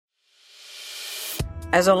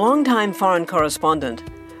As a longtime foreign correspondent,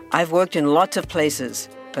 I've worked in lots of places,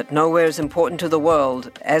 but nowhere as important to the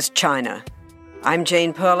world as China. I'm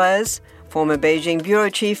Jane Perlez, former Beijing bureau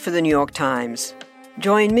chief for the New York Times.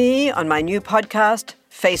 Join me on my new podcast,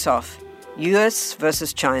 Face Off, US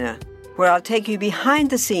versus China, where I'll take you behind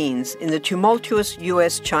the scenes in the tumultuous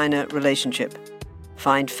US-China relationship.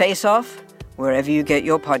 Find Face Off wherever you get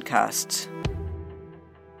your podcasts.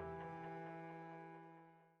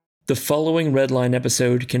 The following Redline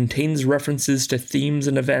episode contains references to themes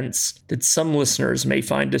and events that some listeners may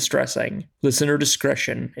find distressing. Listener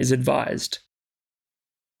discretion is advised.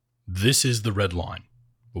 This is The Redline,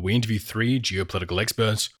 where we interview three geopolitical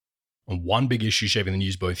experts on one big issue shaping the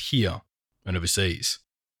news both here and overseas.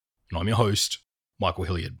 And I'm your host, Michael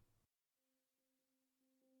Hilliard.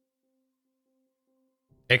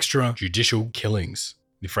 Extrajudicial killings.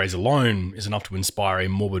 The phrase alone is enough to inspire a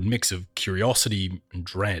morbid mix of curiosity and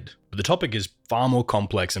dread. But the topic is far more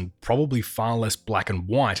complex and probably far less black and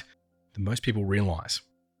white than most people realise.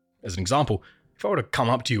 As an example, if I were to come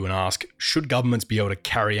up to you and ask, should governments be able to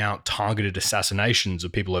carry out targeted assassinations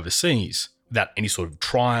of people overseas without any sort of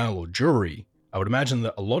trial or jury, I would imagine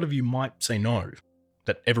that a lot of you might say no,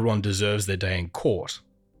 that everyone deserves their day in court,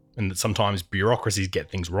 and that sometimes bureaucracies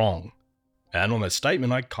get things wrong. And on that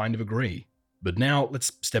statement, I kind of agree. But now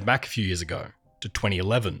let's step back a few years ago to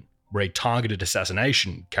 2011, where a targeted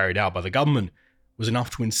assassination carried out by the government was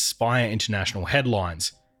enough to inspire international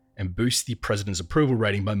headlines and boost the president's approval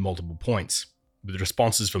rating by multiple points, with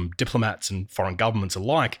responses from diplomats and foreign governments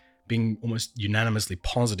alike being almost unanimously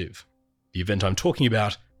positive. The event I'm talking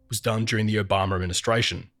about was done during the Obama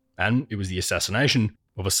administration, and it was the assassination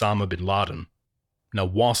of Osama bin Laden. Now,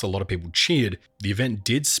 whilst a lot of people cheered, the event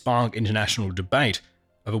did spark international debate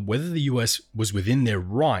over whether the US was within their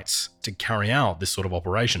rights to carry out this sort of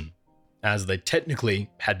operation, as they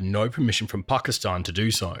technically had no permission from Pakistan to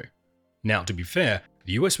do so. Now, to be fair,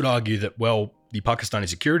 the US would argue that, well, the Pakistani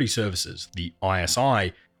security services, the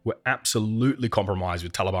ISI, were absolutely compromised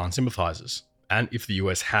with Taliban sympathizers. And if the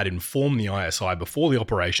US had informed the ISI before the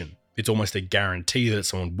operation, it's almost a guarantee that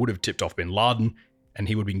someone would have tipped off bin Laden and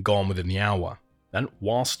he would have been gone within the hour. And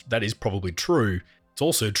whilst that is probably true, it's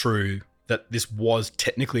also true that this was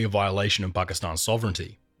technically a violation of Pakistan's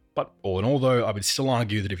sovereignty. But all in all though, I would still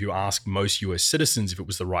argue that if you ask most US citizens if it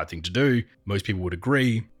was the right thing to do, most people would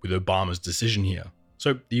agree with Obama's decision here.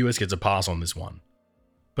 So the US gets a pass on this one.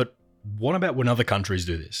 But what about when other countries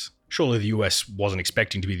do this? Surely the US wasn't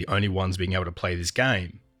expecting to be the only ones being able to play this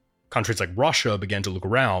game. Countries like Russia began to look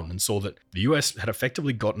around and saw that the US had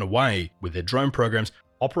effectively gotten away with their drone programs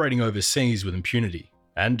operating overseas with impunity.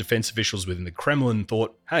 And defense officials within the Kremlin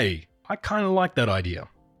thought, hey, I kind of like that idea.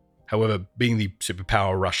 However, being the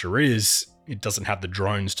superpower Russia is, it doesn't have the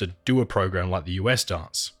drones to do a program like the US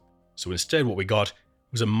does. So instead what we got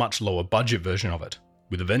was a much lower budget version of it,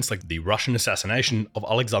 with events like the Russian assassination of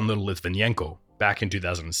Alexander Litvinenko back in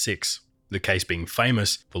 2006. The case being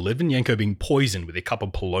famous for Litvinenko being poisoned with a cup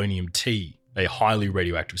of polonium tea, a highly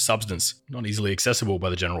radioactive substance not easily accessible by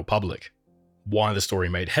the general public. Why the story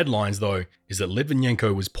made headlines though is that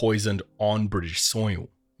Litvinenko was poisoned on British soil,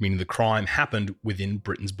 meaning the crime happened within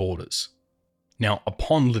Britain's borders. Now,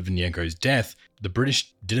 upon Litvinenko's death, the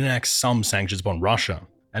British did enact some sanctions upon Russia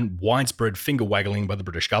and widespread finger-waggling by the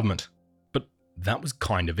British government. But that was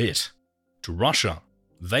kind of it. To Russia,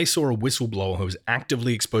 they saw a whistleblower who was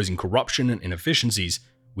actively exposing corruption and inefficiencies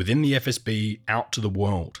within the FSB out to the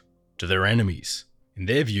world, to their enemies, in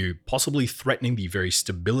their view, possibly threatening the very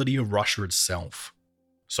stability of Russia itself.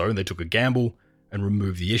 So they took a gamble and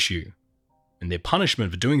removed the issue. And their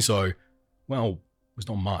punishment for doing so, well, was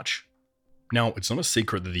not much. Now, it's not a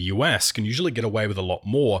secret that the US can usually get away with a lot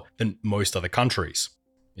more than most other countries.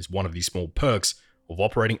 It's one of the small perks of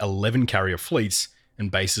operating 11 carrier fleets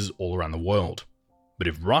and bases all around the world. But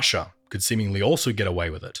if Russia could seemingly also get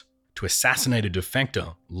away with it, to assassinate a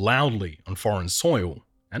defector loudly on foreign soil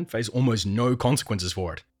and face almost no consequences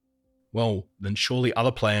for it, well, then surely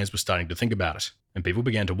other players were starting to think about it, and people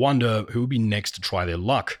began to wonder who would be next to try their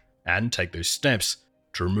luck and take those steps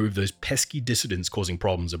to remove those pesky dissidents causing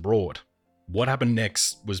problems abroad. What happened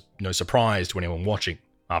next was no surprise to anyone watching.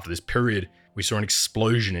 After this period, we saw an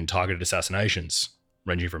explosion in targeted assassinations,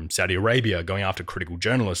 ranging from Saudi Arabia going after critical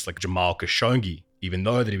journalists like Jamal Khashoggi, even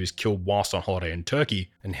though that he was killed whilst on holiday in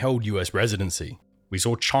Turkey and held US residency. We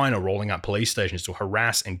saw China rolling out police stations to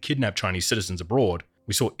harass and kidnap Chinese citizens abroad.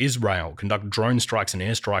 We saw Israel conduct drone strikes and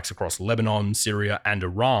airstrikes across Lebanon, Syria, and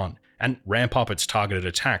Iran, and ramp up its targeted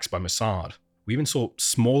attacks by Mossad. We even saw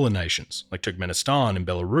smaller nations like Turkmenistan and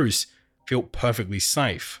Belarus feel perfectly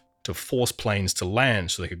safe to force planes to land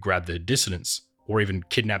so they could grab their dissidents, or even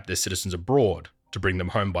kidnap their citizens abroad, to bring them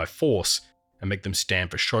home by force and make them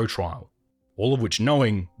stand for show trial, all of which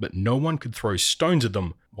knowing that no one could throw stones at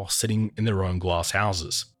them while sitting in their own glass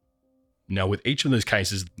houses. Now, with each of those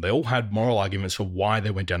cases, they all had moral arguments for why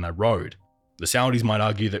they went down that road. The Saudis might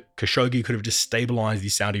argue that Khashoggi could have destabilized the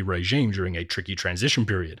Saudi regime during a tricky transition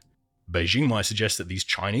period. Beijing might suggest that these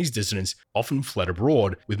Chinese dissidents often fled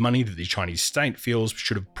abroad with money that the Chinese state feels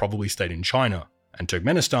should have probably stayed in China. And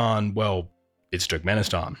Turkmenistan, well, it's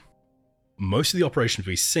Turkmenistan. Most of the operations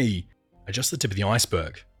we see are just the tip of the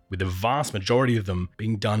iceberg, with the vast majority of them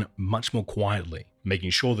being done much more quietly, making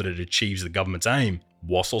sure that it achieves the government's aim,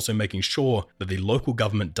 whilst also making sure that the local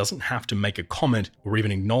government doesn't have to make a comment or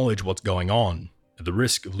even acknowledge what's going on, at the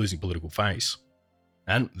risk of losing political face.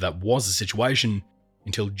 And that was the situation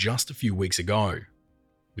until just a few weeks ago,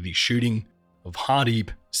 with the shooting of Hardeep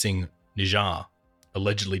Singh Nijjar,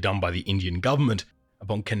 allegedly done by the Indian government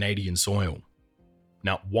upon Canadian soil.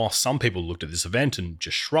 Now, while some people looked at this event and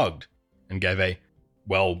just shrugged and gave a,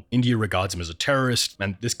 well, India regards him as a terrorist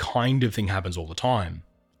and this kind of thing happens all the time,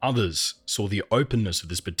 others saw the openness of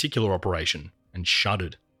this particular operation and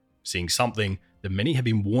shuddered, seeing something that many have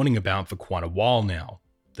been warning about for quite a while now,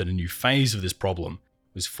 that a new phase of this problem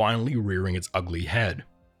was finally rearing its ugly head.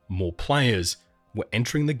 More players were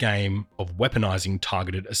entering the game of weaponizing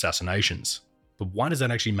targeted assassinations. But why does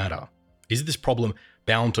that actually matter? Is this problem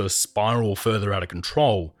bound to spiral further out of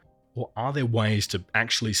control, or are there ways to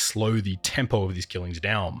actually slow the tempo of these killings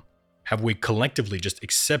down? Have we collectively just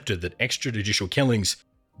accepted that extrajudicial killings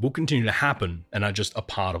will continue to happen and are just a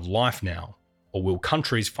part of life now? Or will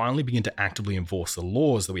countries finally begin to actively enforce the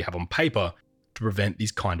laws that we have on paper to prevent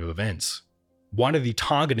these kind of events? Why did the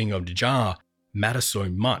targeting of Nijjar matter so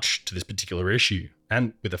much to this particular issue?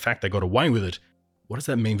 And with the fact they got away with it, what does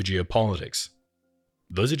that mean for geopolitics?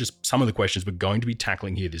 Those are just some of the questions we're going to be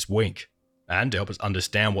tackling here this week. And to help us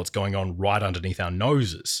understand what's going on right underneath our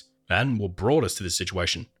noses, and what brought us to this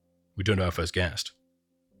situation, we turn to our first guest.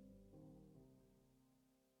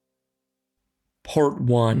 Part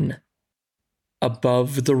 1.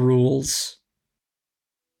 Above the Rules.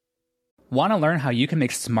 Want to learn how you can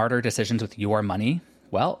make smarter decisions with your money?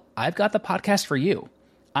 Well, I've got the podcast for you.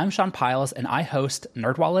 I'm Sean Piles, and I host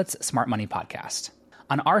NerdWallet's Smart Money Podcast.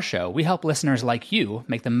 On our show, we help listeners like you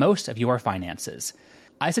make the most of your finances.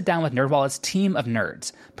 I sit down with NerdWallet's team of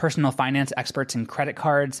nerds, personal finance experts in credit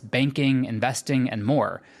cards, banking, investing, and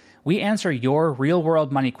more. We answer your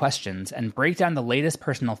real-world money questions and break down the latest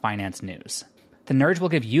personal finance news. The nerds will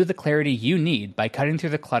give you the clarity you need by cutting through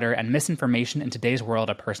the clutter and misinformation in today's world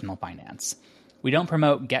of personal finance. We don't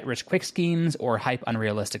promote get-rich-quick schemes or hype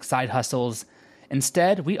unrealistic side hustles.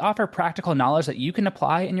 Instead, we offer practical knowledge that you can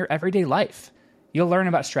apply in your everyday life. You'll learn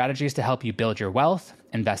about strategies to help you build your wealth,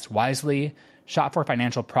 invest wisely, shop for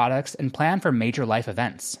financial products, and plan for major life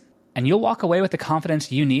events. And you'll walk away with the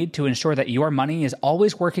confidence you need to ensure that your money is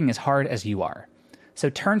always working as hard as you are. So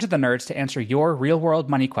turn to the nerds to answer your real-world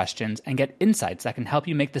money questions and get insights that can help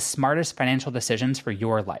you make the smartest financial decisions for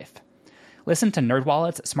your life. Listen to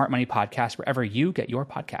NerdWallet's Smart Money Podcast wherever you get your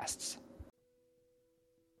podcasts.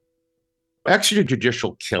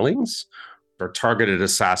 Extrajudicial killings or targeted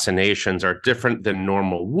assassinations are different than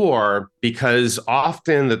normal war because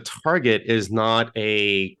often the target is not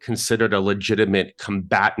considered a legitimate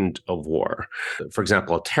combatant of war. For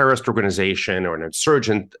example, a terrorist organization or an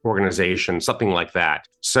insurgent organization, something like that.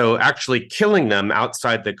 So actually killing them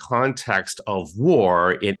outside the context of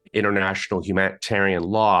war in international humanitarian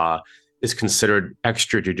law is considered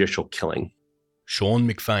extrajudicial killing. Sean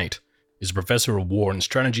McFate is a professor of war and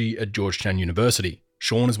strategy at Georgetown University.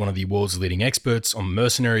 Sean is one of the world's leading experts on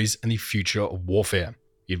mercenaries and the future of warfare.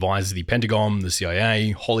 He advises the Pentagon, the CIA,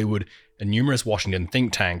 Hollywood, and numerous Washington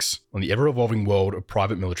think tanks on the ever-evolving world of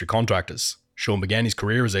private military contractors. Sean began his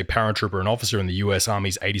career as a paratrooper and officer in the US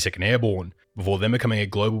Army's 82nd Airborne, before then becoming a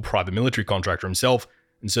global private military contractor himself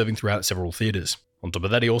and serving throughout several theaters. On top of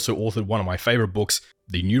that, he also authored one of my favorite books,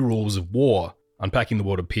 The New Rules of War, unpacking the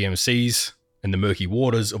world of PMCs and the murky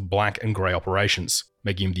waters of black and grey operations,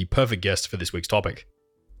 making him the perfect guest for this week's topic.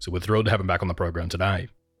 So we're thrilled to have him back on the program today.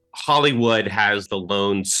 Hollywood has the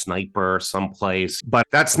lone sniper someplace, but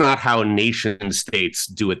that's not how nation states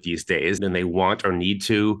do it these days, and they want or need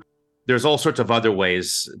to. There's all sorts of other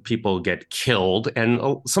ways people get killed, and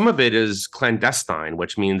some of it is clandestine,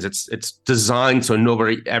 which means it's designed so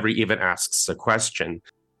nobody ever even asks a question.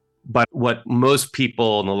 But what most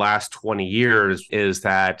people in the last 20 years is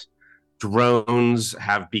that drones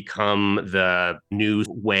have become the new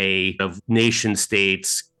way of nation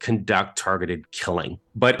states conduct targeted killing.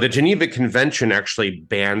 But the Geneva Convention actually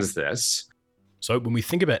bans this. So when we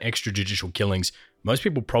think about extrajudicial killings, most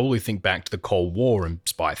people probably think back to the Cold War and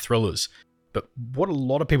spy thrillers. But what a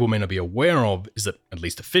lot of people may not be aware of is that, at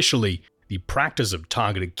least officially, the practice of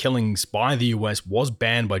targeted killings by the US was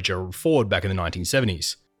banned by Gerald Ford back in the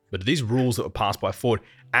 1970s. But do these rules that were passed by Ford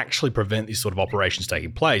actually prevent these sort of operations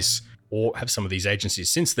taking place? Or have some of these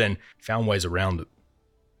agencies since then found ways around it?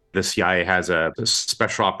 The CIA has a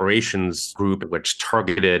special operations group which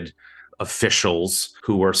targeted officials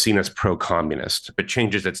who were seen as pro-communist. It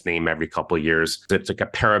changes its name every couple of years. It's like a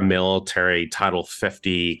paramilitary Title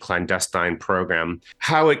 50 clandestine program.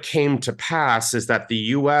 How it came to pass is that the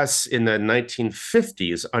US in the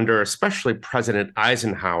 1950s, under especially President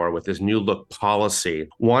Eisenhower with his New Look policy,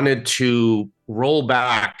 wanted to roll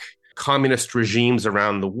back communist regimes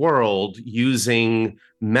around the world using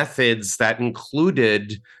methods that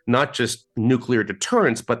included not just nuclear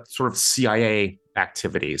deterrence, but sort of CIA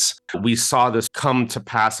activities. We saw this come to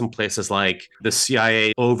pass in places like the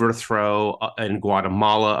CIA overthrow in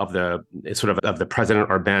Guatemala of the President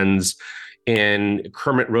Arbenz, in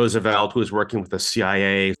Kermit Roosevelt, who was working with the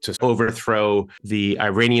CIA to overthrow the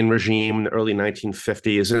Iranian regime in the early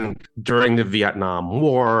 1950s. And during the Vietnam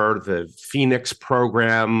War, the Phoenix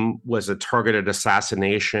program was a targeted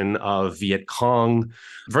assassination of Viet Cong,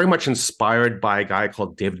 very much inspired by a guy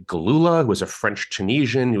called David Galula, who was a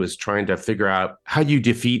French-Tunisian who was trying to figure out how you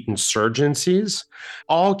defeat insurgencies.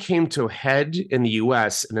 All came to a head in the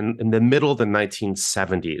US in the middle of the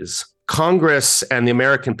 1970s. Congress and the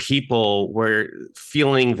American people were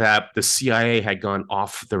feeling that the CIA had gone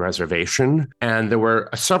off the reservation, and there were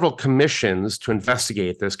several commissions to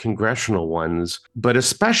investigate this, congressional ones, but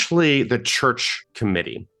especially the Church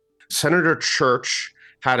Committee. Senator Church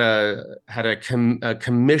had a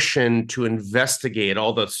commission to investigate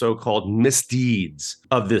all the so-called misdeeds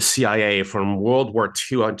of the CIA from World War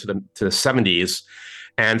II on to the 70s,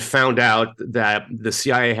 and found out that the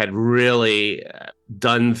CIA had really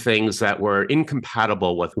done things that were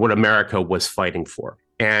incompatible with what America was fighting for.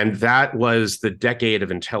 And that was the decade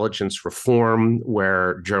of intelligence reform,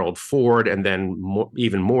 where Gerald Ford and then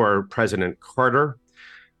even more President Carter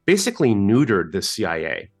basically neutered the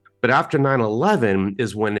CIA. But after 9/11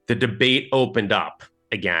 is when the debate opened up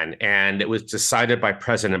again, and it was decided by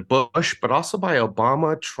President Bush, but also by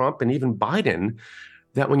Obama, Trump, and even Biden,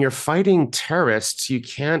 that when you're fighting terrorists, you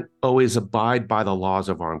can't always abide by the laws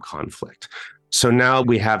of armed conflict. So now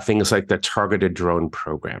we have things like the targeted drone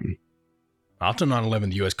program. After 9/11,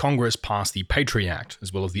 the US Congress passed the Patriot Act,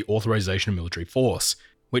 as well as the Authorization of Military Force,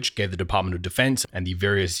 which gave the Department of Defense and the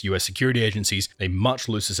various US security agencies a much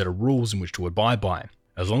looser set of rules in which to abide by,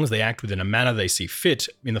 as long as they act within a manner they see fit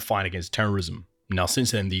in the fight against terrorism. Now,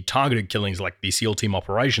 since then, the targeted killings like the SEAL Team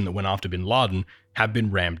operation that went after bin Laden have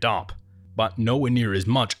been ramped up, but nowhere near as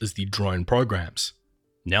much as the drone programs.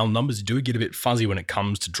 Now, numbers do get a bit fuzzy when it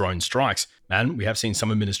comes to drone strikes, and we have seen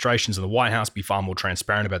some administrations in the White House be far more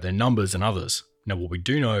transparent about their numbers than others. Now, what we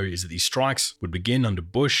do know is that these strikes would begin under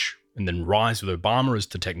Bush and then rise with Obama as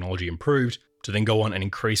the technology improved, to then go on and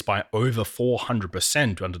increase by over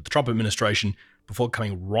 400% under the Trump administration, before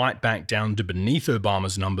coming right back down to beneath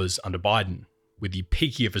Obama's numbers under Biden, with the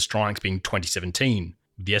peak year for strikes being 2017,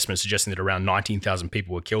 with the estimate suggesting that around 19,000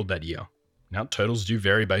 people were killed that year. Now, totals do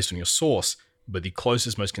vary based on your source, but the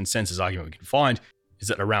closest, most consensus argument we can find is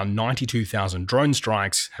that around 92,000 drone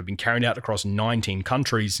strikes have been carried out across 19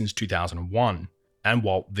 countries since 2001. And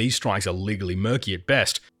while these strikes are legally murky at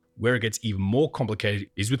best, where it gets even more complicated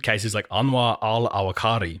is with cases like Anwar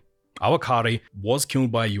al-Awakari. Awakari was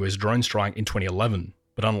killed by a US drone strike in 2011,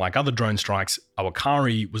 but unlike other drone strikes,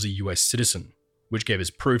 Awakari was a US citizen, which gave us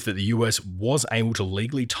proof that the US was able to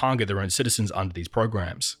legally target their own citizens under these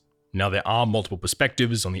programs. Now, there are multiple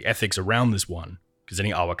perspectives on the ethics around this one, because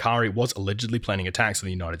Awakari was allegedly planning attacks on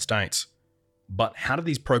the United States. But how do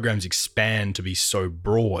these programs expand to be so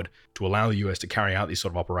broad to allow the US to carry out these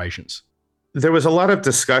sort of operations? There was a lot of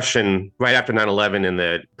discussion right after 9/11 in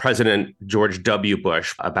the President George W.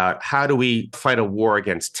 Bush about how do we fight a war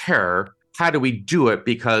against terror? How do we do it?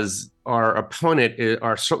 Because our opponent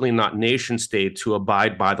are certainly not nation states who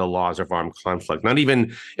abide by the laws of armed conflict, not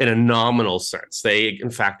even in a nominal sense. They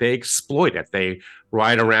exploit it. They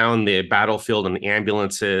ride around the battlefield in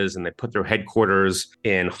ambulances, and they put their headquarters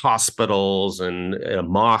in hospitals and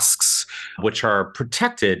mosques, which are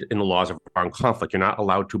protected in the laws of armed conflict. You're not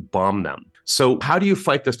allowed to bomb them. So how do you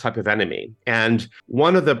fight this type of enemy? And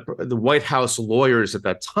one of the White House lawyers at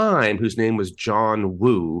that time, whose name was John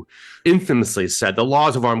Woo, infamously said the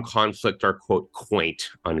laws of armed conflict are, quote, quaint,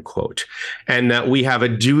 unquote, and that we have a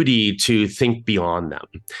duty to think beyond them.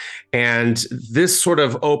 And this sort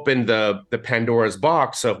of opened the Pandora's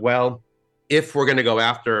box of, well, if we're going to go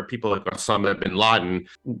after people like Osama bin Laden,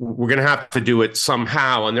 we're going to have to do it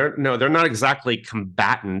somehow. And they're not exactly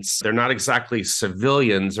combatants. They're not exactly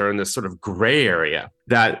civilians. They're in this sort of gray area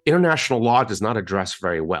that international law does not address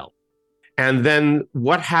very well. And then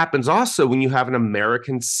what happens also when you have an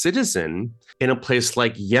American citizen in a place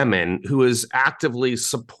like Yemen who is actively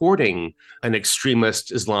supporting an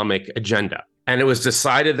extremist Islamic agenda? And it was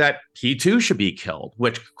decided that he too should be killed,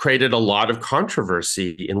 which created a lot of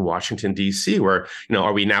controversy in Washington, D.C., where,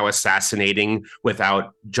 are we now assassinating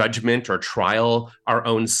without judgment or trial our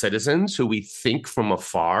own citizens who we think from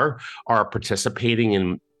afar are participating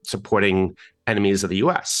in supporting enemies of the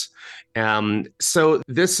U.S.? So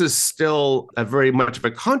this is still a very much of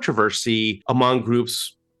a controversy among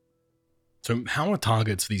groups. So how are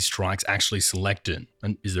targets for these strikes actually selected?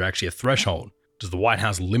 And is there actually a threshold? Does the White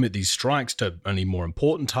House limit these strikes to only more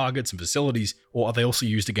important targets and facilities, or are they also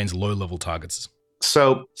used against low-level targets?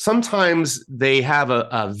 So sometimes they have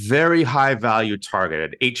a very high-value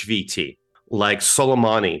target, an HVT, like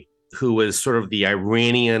Soleimani, who was sort of the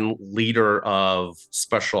Iranian leader of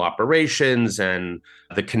special operations and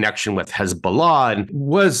the connection with Hezbollah, and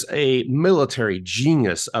was a military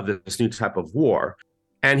genius of this new type of war.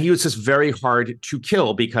 And he was just very hard to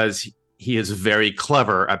kill because he is very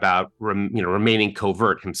clever about remaining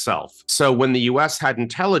covert himself. So when the U.S. had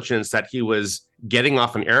intelligence that he was getting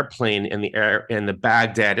off an airplane in the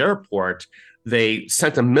Baghdad airport, they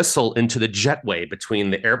sent a missile into the jetway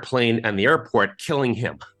between the airplane and the airport, killing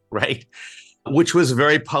him, right? Which was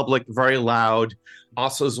very public, very loud.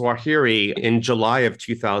 Also, Zawahiri, in July of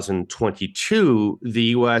 2022, the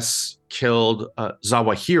U.S. killed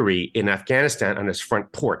Zawahiri in Afghanistan on his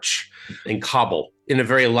front porch in Kabul in a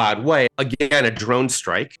very loud way. Again, a drone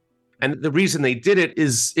strike. And the reason they did it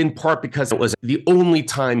is in part because it was the only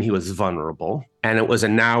time he was vulnerable, and it was a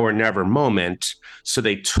now or never moment, so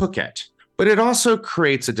they took it. But it also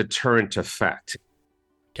creates a deterrent effect.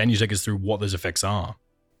 Can you take us through what those effects are?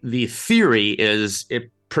 The theory is it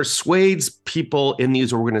persuades people in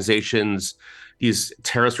these organizations, these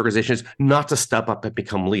terrorist organizations, not to step up and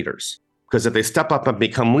become leaders. Because if they step up and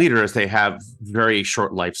become leaders, they have very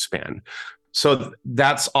short lifespan. So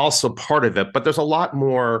that's also part of it. But there's a lot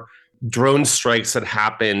more drone strikes that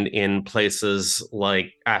happen in places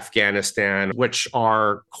like Afghanistan, which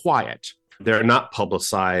are quiet. They're not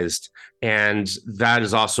publicized. And that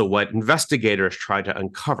is also what investigators try to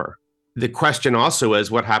uncover. The question also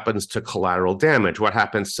is what happens to collateral damage? What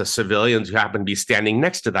happens to civilians who happen to be standing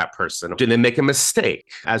next to that person? Do they make a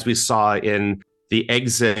mistake? As we saw in the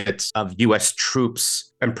exit of U.S.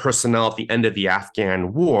 troops and personnel at the end of the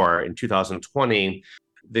Afghan war in 2020,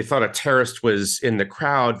 they thought a terrorist was in the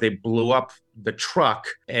crowd. They blew up the truck,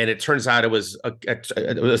 and it turns out it was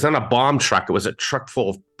not a bomb truck. It was a truck full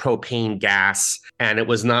of propane gas, and it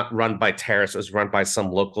was not run by terrorists. It was run by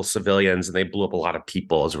some local civilians, and they blew up a lot of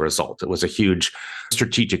people as a result. It was a huge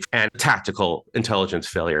strategic and tactical intelligence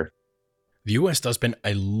failure. The US does spend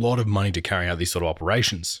a lot of money to carry out these sort of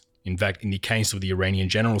operations. In fact, in the case of the Iranian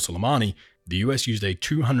general Soleimani, the US used a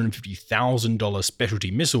 $250,000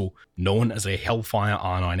 specialty missile known as a Hellfire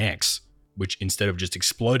R9X, which instead of just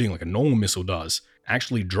exploding like a normal missile does,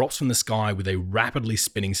 actually drops from the sky with a rapidly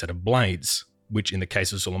spinning set of blades, which in the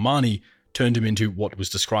case of Soleimani turned him into what was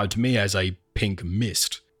described to me as a pink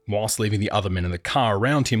mist, whilst leaving the other men in the car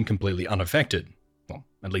around him completely unaffected. Well,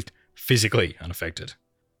 at least physically unaffected.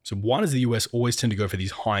 So why does the US always tend to go for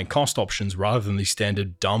these high-cost options rather than the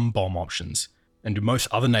standard dumb bomb options? And do most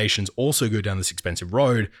other nations also go down this expensive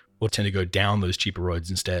road or tend to go down those cheaper roads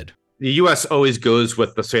instead? The U.S. always goes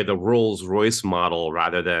with, the Rolls-Royce model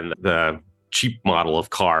rather than the cheap model of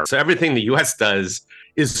car. So everything the U.S. does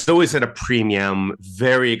is always at a premium,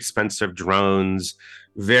 very expensive drones,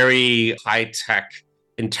 very high-tech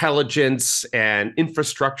intelligence and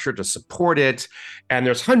infrastructure to support it. And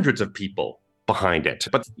there's hundreds of people behind it.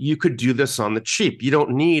 But you could do this on the cheap. You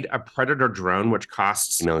don't need a Predator drone, which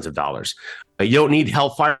costs millions of dollars. You don't need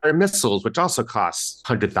Hellfire missiles, which also costs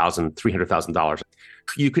 $100,000, $300,000.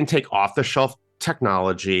 You can take off-the-shelf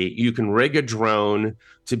technology. You can rig a drone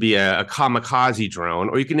to be a kamikaze drone,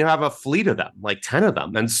 or you can have a fleet of them, like 10 of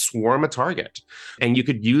them, and swarm a target. And you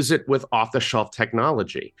could use it with off-the-shelf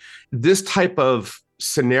technology. This type of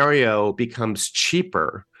scenario becomes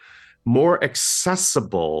cheaper, more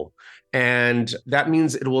accessible, and that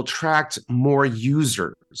means it will attract more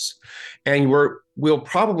users. And we'll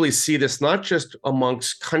probably see this not just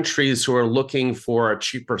amongst countries who are looking for a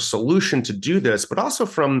cheaper solution to do this, but also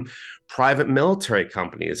from private military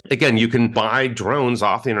companies. Again, you can buy drones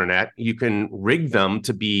off the internet. You can rig them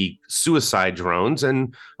to be suicide drones,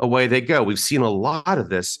 and away they go. We've seen a lot of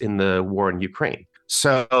this in the war in Ukraine.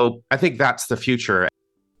 So I think that's the future.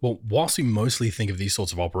 Well, whilst we mostly think of these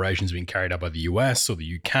sorts of operations being carried out by the US or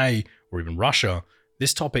the UK or even Russia,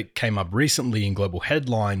 this topic came up recently in global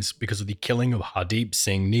headlines because of the killing of Hardeep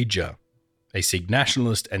Singh Nijjar, a Sikh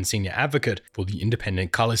nationalist and senior advocate for the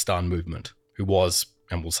independent Khalistan movement, who was,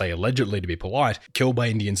 and we'll say allegedly to be polite, killed by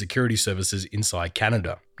Indian security services inside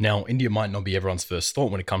Canada. Now, India might not be everyone's first thought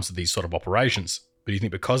when it comes to these sort of operations, but do you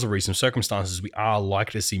think because of recent circumstances, we are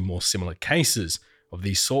likely to see more similar cases of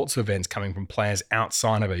these sorts of events coming from players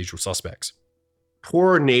outside of our usual suspects?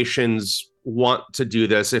 Poor nations want to do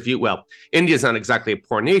this. India's not exactly a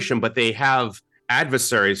poor nation, but they have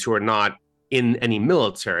adversaries who are not in any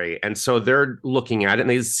military. And so they're looking at it and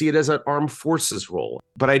they see it as an armed forces role.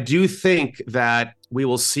 But I do think that we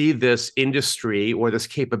will see this industry or this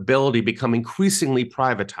capability become increasingly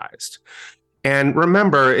privatized. And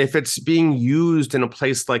remember, if it's being used in a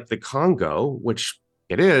place like the Congo, which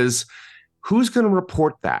it is, who's going to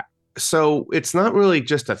report that? So it's not really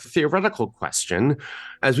just a theoretical question,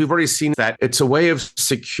 as we've already seen that it's a way of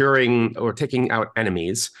securing or taking out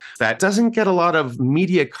enemies that doesn't get a lot of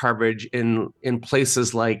media coverage in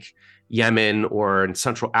places like Yemen or in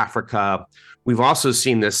Central Africa. We've also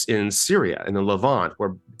seen this in Syria, in the Levant,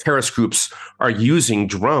 where terrorist groups are using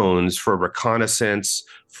drones for reconnaissance,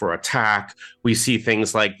 for attack. We see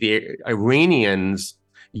things like the Iranians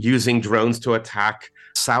using drones to attack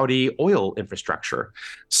Saudi oil infrastructure.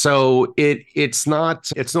 So it's no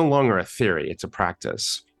longer a theory, it's a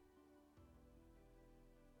practice.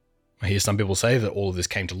 I hear some people say that all of this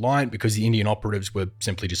came to light because the Indian operatives were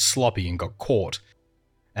simply just sloppy and got caught.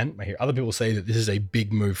 And I hear other people say that this is a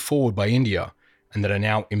big move forward by India, and that a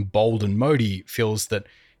now emboldened Modi feels that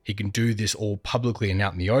he can do this all publicly and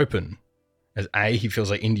out in the open. As A, he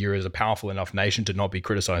feels like India is a powerful enough nation to not be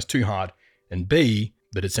criticized too hard, and B,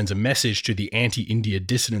 that it sends a message to the anti-India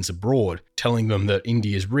dissidents abroad, telling them that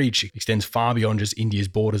India's reach extends far beyond just India's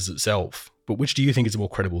borders itself. But which do you think is a more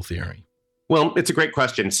credible theory? Well, it's a great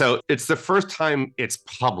question. So it's the first time it's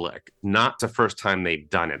public, not the first time they've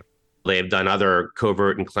done it. They've done other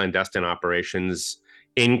covert and clandestine operations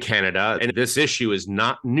in Canada. And this issue is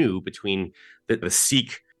not new between the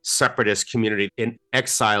Sikh separatist community in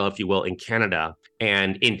exile, if you will, in Canada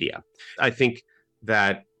and India. I think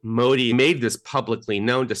that Modi made this publicly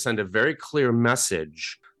known to send a very clear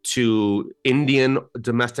message to Indian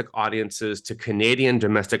domestic audiences, to Canadian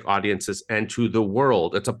domestic audiences, and to the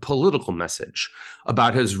world. It's a political message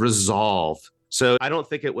about his resolve. So I don't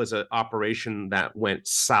think it was an operation that went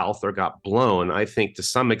south or got blown. I think to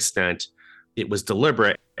some extent it was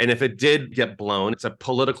deliberate. And if it did get blown, it's a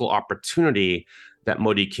political opportunity that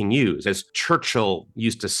Modi can use. As Churchill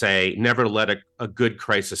used to say, never let a good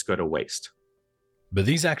crisis go to waste. But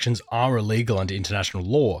these actions are illegal under international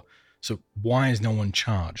law, so why is no one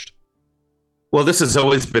charged? Well, this has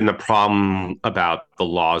always been the problem about the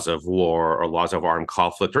laws of war or laws of armed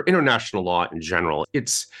conflict or international law in general.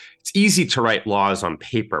 It's easy to write laws on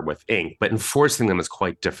paper with ink, but enforcing them is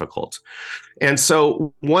quite difficult. And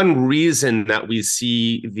so one reason that we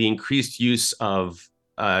see the increased use of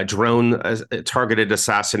drone targeted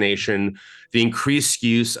assassination, the increased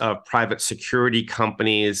use of private security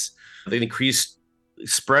companies, the increased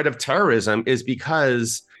spread of terrorism is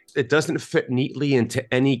because it doesn't fit neatly into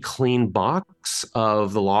any clean box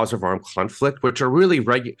of the laws of armed conflict, which are really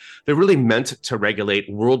they're really meant to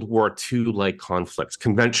regulate World War II-like conflicts,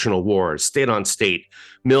 conventional wars, state on state,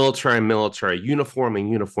 military on military, uniform on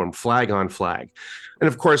uniform, flag on flag. And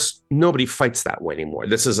of course, nobody fights that way anymore.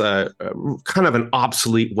 This is a kind of an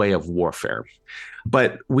obsolete way of warfare.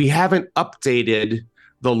 But we haven't updated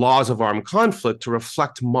the laws of armed conflict to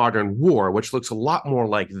reflect modern war, which looks a lot more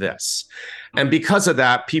like this. And because of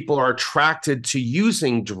that, people are attracted to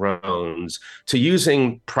using drones, to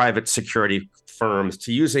using private security firms,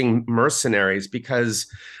 to using mercenaries, because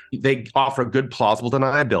they offer good plausible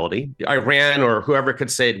deniability. Iran or whoever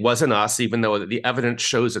could say it wasn't us, even though the evidence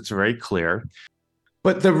shows it's very clear.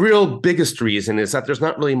 But the real biggest reason is that there's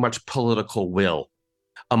not really much political will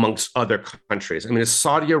amongst other countries. I mean, is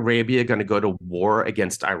Saudi Arabia going to go to war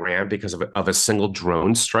against Iran because of a single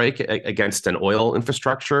drone strike against an oil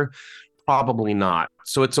infrastructure? Probably not.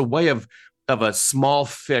 So it's a way of a small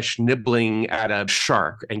fish nibbling at a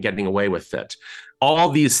shark and getting away with it. All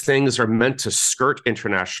these things are meant to skirt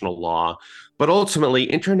international law, but ultimately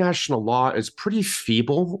international law is pretty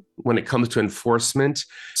feeble when it comes to enforcement.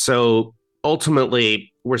 So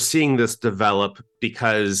ultimately, we're seeing this develop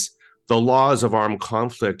because the laws of armed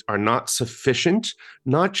conflict are not sufficient,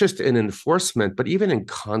 not just in enforcement, but even in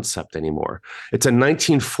concept anymore. It's a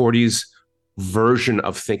 1940s version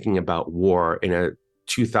of thinking about war in a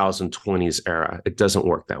 2020s era. It doesn't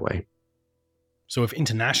work that way. So if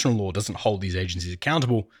international law doesn't hold these agencies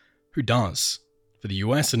accountable, who does? For the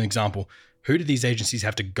US, an example, who do these agencies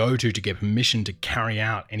have to go to get permission to carry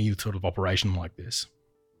out any sort of operation like this?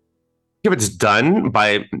 If it's done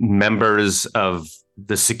by members of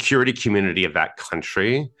the security community of that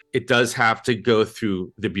country, it does have to go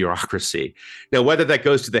through the bureaucracy. Now, whether that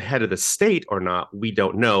goes to the head of the state or not, we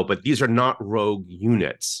don't know, but these are not rogue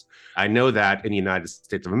units. I know that in the United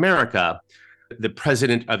States of America, the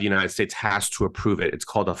president of the United States has to approve it. It's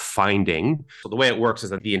called a finding. So the way it works is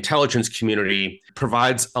that the intelligence community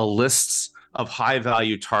provides a list of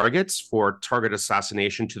high-value targets for target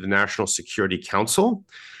assassination to the National Security Council.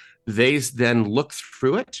 They then look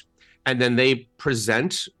through it, and then they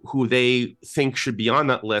present who they think should be on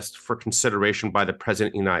that list for consideration by the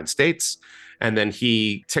President of the United States. And then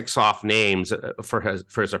he ticks off names for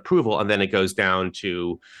his approval, and then it goes down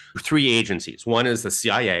to 3 agencies. One is the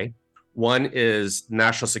CIA. One is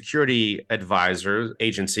National Security Advisor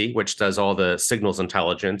Agency, which does all the signals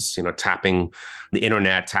intelligence, tapping the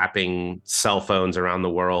internet, tapping cell phones around the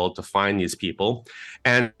world to find these people.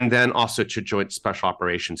 And then also to Joint Special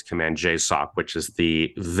Operations Command, JSOC, which is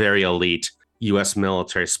the very elite U.S.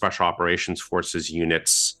 military special operations forces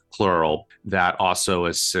units, plural, that also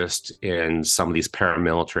assist in some of these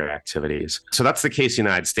paramilitary activities. So that's the case in the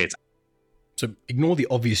United States. So ignore the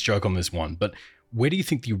obvious joke on this one, but where do you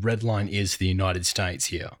think the red line is for the United States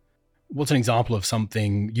here? What's an example of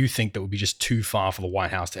something you think that would be just too far for the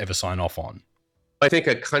White House to ever sign off on? I think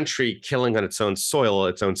a country killing on its own soil,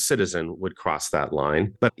 its own citizen, would cross that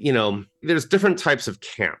line. But, there's different types of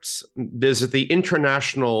camps. There's the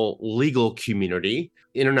international legal community,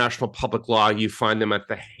 international public law. You find them at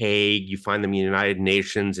The Hague, you find them in the United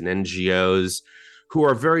Nations and NGOs, who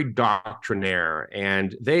are very doctrinaire.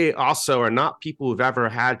 And they also are not people who've ever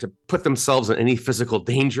had to put themselves in any physical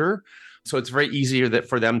danger. So it's very easier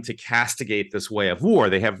for them to castigate this way of war.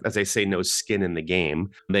 They have, as I say, no skin in the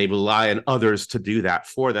game. They rely on others to do that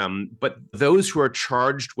for them. But those who are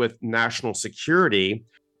charged with national security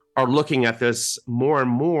are looking at this more and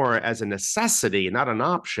more as a necessity, not an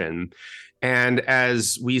option. And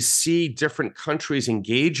as we see different countries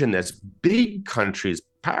engage in this, big countries,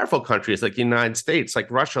 powerful countries like the United States, like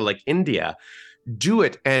Russia, like India, do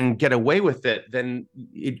it and get away with it, then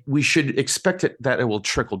we should expect that it will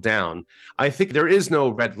trickle down. I think there is no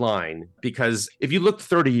red line, because if you look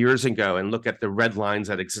 30 years ago and look at the red lines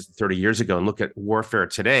that existed 30 years ago and look at warfare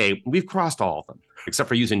today, we've crossed all of them, except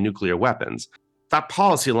for using nuclear weapons. That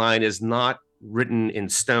policy line is not written in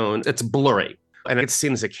stone. It's blurry. And it's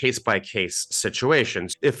seen as a case-by-case situation.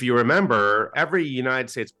 If you remember, every United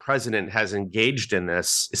States president has engaged in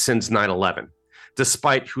this since 9/11,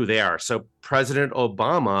 despite who they are. So President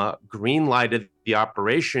Obama green-lighted the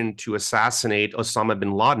operation to assassinate Osama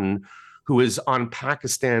bin Laden, who is on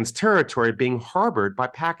Pakistan's territory, being harbored by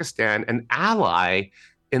Pakistan, an ally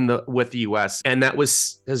with the U.S. And that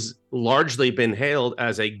has largely been hailed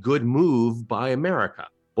as a good move by America,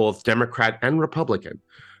 both Democrat and Republican,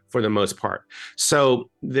 for the most part. So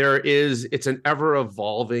it's an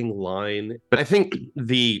ever-evolving line. But I think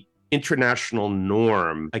the international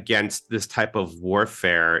norm against this type of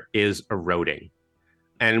warfare is eroding.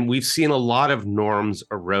 And we've seen a lot of norms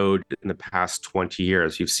erode in the past 20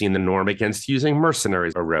 years. You've seen the norm against using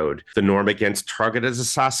mercenaries erode, the norm against targeted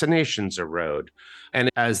assassinations erode. And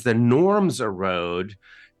as the norms erode,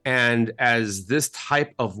 and as this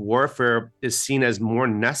type of warfare is seen as more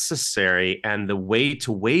necessary and the way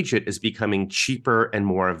to wage it is becoming cheaper and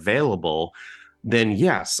more available, then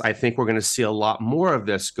yes, I think we're going to see a lot more of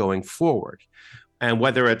this going forward. And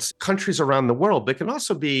whether it's countries around the world, but it can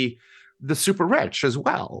also be the super rich as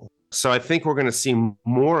well. So I think we're going to see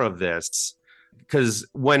more of this, because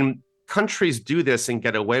when countries do this and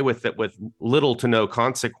get away with it with little to no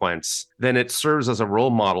consequence, then it serves as a role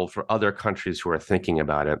model for other countries who are thinking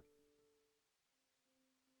about it.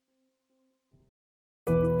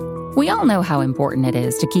 We all know how important it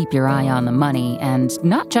is to keep your eye on the money, and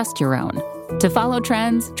not just your own. To follow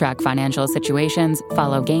trends, track financial situations,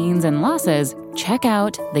 follow gains and losses, check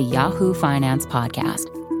out the Yahoo Finance podcast.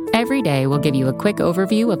 Every day, we'll give you a quick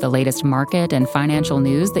overview of the latest market and financial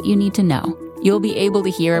news that you need to know. You'll be able to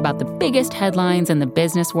hear about the biggest headlines in the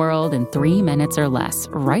business world in 3 minutes or less,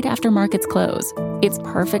 right after markets close. It's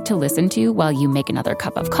perfect to listen to while you make another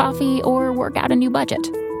cup of coffee or work out a new budget.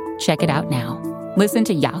 Check it out now. Listen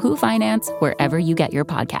to Yahoo Finance wherever you get your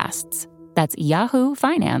podcasts. That's Yahoo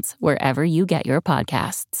Finance wherever you get your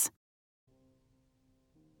podcasts.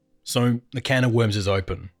 So the can of worms is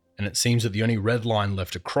open, and it seems that the only red line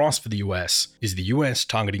left to cross for the US is the US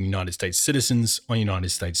targeting United States citizens on United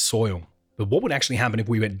States soil. But what would actually happen if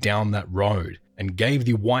we went down that road and gave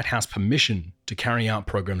the White House permission to to carry out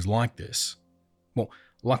programs like this? Well,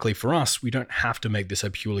 luckily for us, we don't have to make this a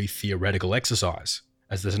purely theoretical exercise,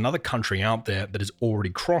 as there's another country out there that has already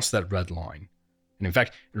crossed that red line, and in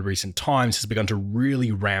fact, in recent times has begun to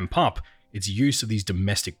really ramp up its use of these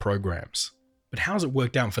domestic programs. But how has it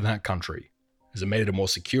worked out for that country? Has it made it a more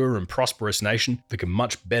secure and prosperous nation that can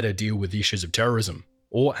much better deal with the issues of terrorism?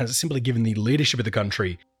 Or has it simply given the leadership of the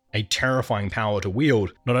country a terrifying power to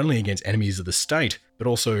wield, not only against enemies of the state, but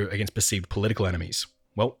also against perceived political enemies?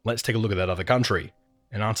 Well, let's take a look at that other country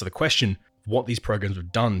and answer the question of what these programs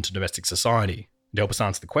have done to domestic society. And to help us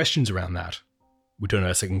answer the questions around that, we turn to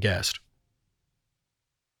our second guest.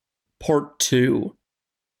 Part 2.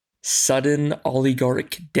 Sudden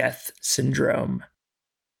Oligarch Death Syndrome.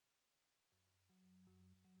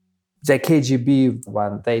 The KGB,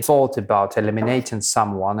 when they thought about eliminating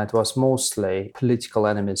someone, it was mostly political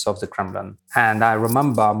enemies of the Kremlin. And I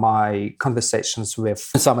remember my conversations with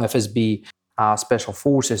some FSB special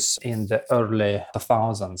forces in the early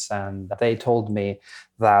 2000s, and they told me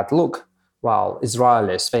that, look, well,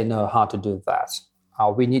 Israelis, they know how to do that.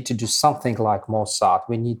 We need to do something like Mossad.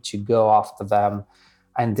 We need to go after them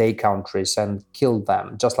and their countries and kill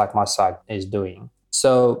them, just like Mossad is doing.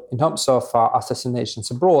 So in terms of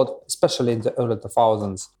assassinations abroad, especially in the early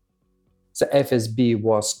 2000s, the FSB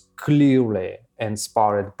was clearly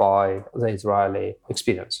inspired by the Israeli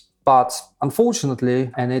experience. But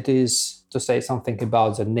unfortunately, and it is to say something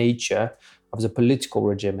about the nature of the political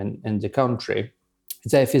regime in the country,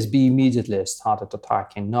 the FSB immediately started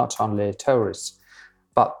attacking not only terrorists,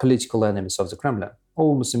 but political enemies of the Kremlin,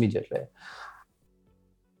 almost immediately.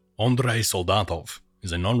 Andrei Soldatov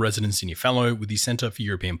is a non-resident senior fellow with the Center for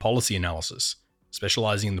European Policy Analysis,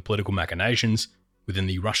 specializing in the political machinations within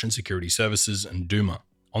the Russian security services and Duma.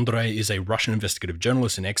 Andrei is a Russian investigative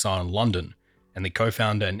journalist in exile in London and the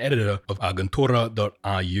co-founder and editor of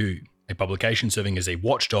Agentura.ru, a publication serving as a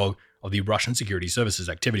watchdog of the Russian security services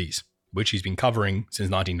activities, which he's been covering since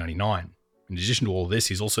 1999. In addition to all this,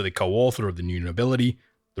 he's also the co-author of The New Nobility,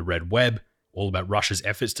 The Red Web, all about Russia's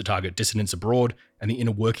efforts to target dissidents abroad and the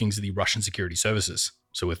inner workings of the Russian security services.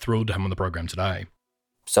 So we're thrilled to have him on the program today.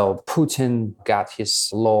 So Putin got his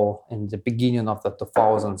law in the beginning of the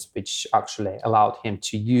 2000s, which actually allowed him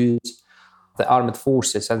to use the armed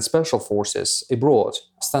forces and special forces abroad,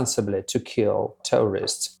 ostensibly to kill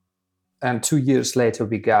terrorists. And 2 years later,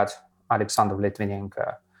 we got Alexander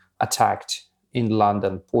Litvinenko attacked in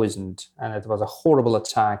London, poisoned, and it was a horrible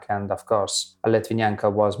attack. And of course, Litvinenko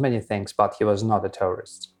was many things, but he was not a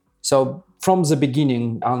terrorist. So from the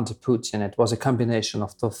beginning, under Putin, it was a combination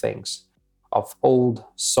of two things: of old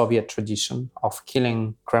Soviet tradition of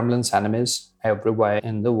killing Kremlin's enemies everywhere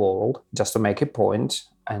in the world, just to make a point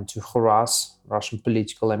and to harass Russian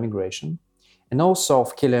political immigration, and also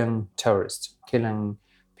of killing terrorists, killing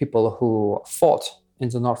people who fought in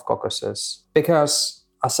the North Caucasus. Because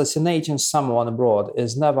assassinating someone abroad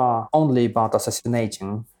is never only about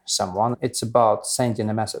assassinating someone, it's about sending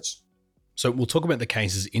a message. So we'll talk about the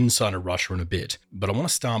cases inside of Russia in a bit, but I want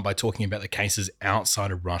to start by talking about the cases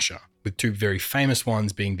outside of Russia, with two very famous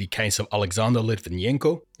ones being the case of Alexander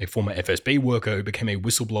Litvinenko, a former FSB worker who became a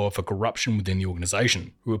whistleblower for corruption within the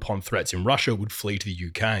organization, who upon threats in Russia would flee to the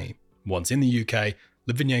UK. Once in the UK,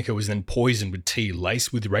 Litvinenko was then poisoned with tea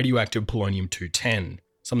laced with radioactive polonium-210,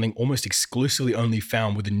 something almost exclusively only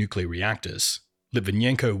found within nuclear reactors.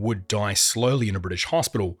 Litvinenko would die slowly in a British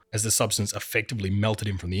hospital as the substance effectively melted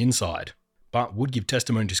him from the inside, but would give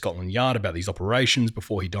testimony to Scotland Yard about these operations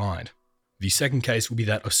before he died. The second case would be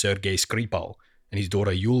that of Sergei Skripal and his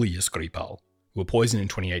daughter Yulia Skripal, who were poisoned in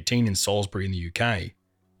 2018 in Salisbury in the UK.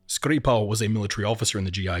 Skripal was a military officer in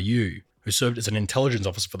the GRU, who served as an intelligence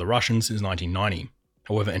officer for the Russians since 1990.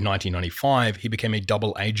 However, in 1995, he became a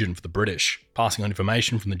double agent for the British, passing on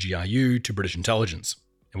information from the GRU to British intelligence,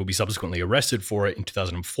 and would be subsequently arrested for it in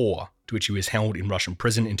 2004, to which he was held in Russian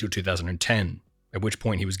prison until 2010, at which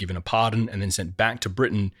point he was given a pardon and then sent back to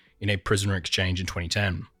Britain in a prisoner exchange in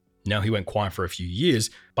 2010. Now, he went quiet for a few years,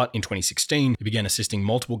 but in 2016, he began assisting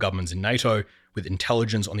multiple governments in NATO with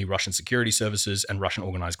intelligence on the Russian security services and Russian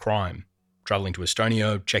organized crime, traveling to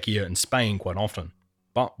Estonia, Czechia, and Spain quite often.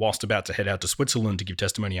 But whilst about to head out to Switzerland to give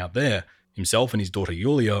testimony out there, himself and his daughter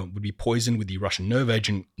Yulia would be poisoned with the Russian nerve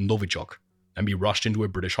agent Novichok and be rushed into a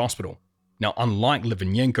British hospital. Now, unlike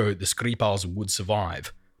Litvinenko, the Skripals would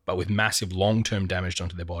survive, but with massive long-term damage done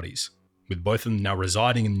to their bodies, with both of them now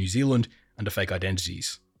residing in New Zealand under fake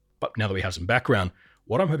identities. But now that we have some background,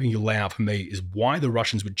 what I'm hoping you'll lay out for me is why the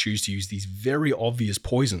Russians would choose to use these very obvious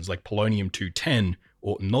poisons like polonium-210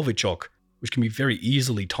 or Novichok, which can be very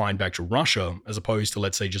easily tied back to Russia, as opposed to,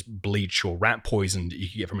 let's say, just bleach or rat poison that you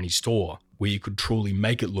can get from any store. where you could truly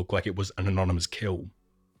make it look like it was an anonymous kill.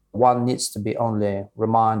 One needs to be only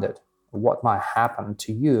reminded of what might happen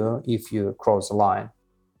to you if you cross the line.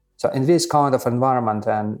 So in this kind of environment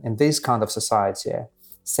and in this kind of society,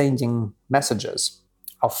 sending messages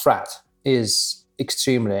of threat is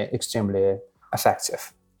extremely, extremely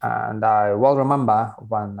effective. And I well remember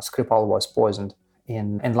when Skripal was poisoned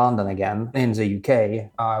in London again, in the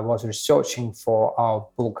UK, I was researching for our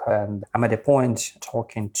book and I made a point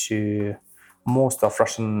talking to most of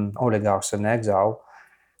Russian oligarchs in exile,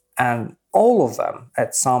 and all of them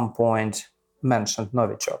at some point mentioned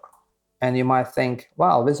Novichok. And you might think,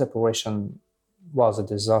 wow, this operation was a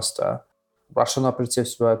disaster. Russian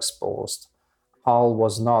operatives were exposed. Paul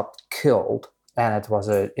was not killed, and it was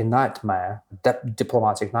a nightmare,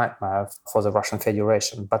 diplomatic nightmare for the Russian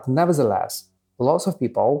Federation. But nevertheless, lots of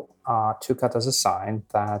people took it as a sign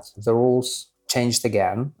that the rules changed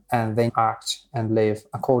again, and they act and live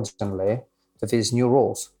accordingly to these new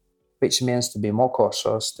rules, which means to be more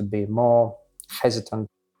cautious, to be more hesitant,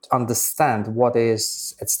 to understand what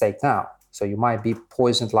is at stake now. So you might be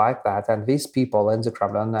poisoned like that, and these people in the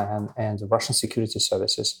Kremlin and the Russian security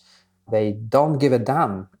services, they don't give a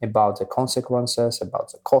damn about the consequences,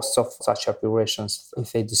 about the costs of such operations.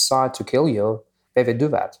 If they decide to kill you, they will do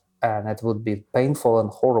that, and it would be painful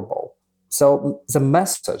and horrible. So the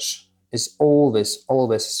message is always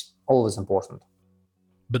important.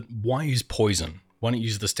 But why use poison? Why not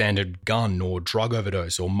use the standard gun or drug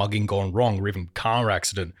overdose or mugging gone wrong or even car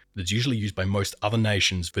accident that's usually used by most other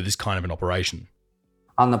nations for this kind of an operation?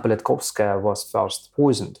 Anna Politkovskaya was first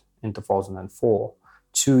poisoned in 2004,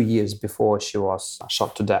 2 years before she was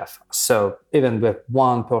shot to death. So even with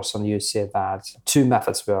one person, you see that two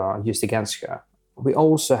methods were used against her. We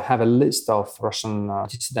also have a list of Russian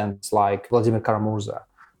dissidents like Vladimir Karamurza,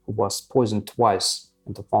 who was poisoned twice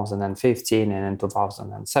in 2015 and in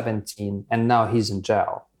 2017, and now he's in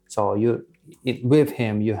jail. So with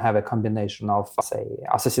him, you have a combination of, say,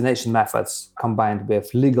 assassination methods combined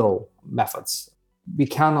with legal methods. We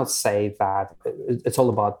cannot say that it's all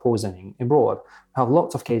about poisoning abroad. We have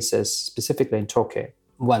lots of cases, specifically in Turkey,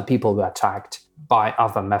 when people were attacked by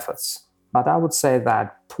other methods. But I would say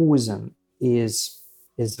that poison is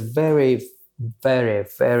very, very,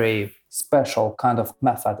 very special kind of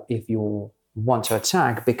method if you want to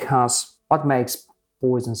attack, because what makes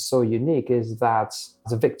poison so unique is that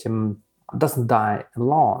the victim doesn't die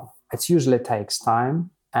alone. It usually takes time,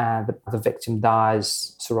 and the victim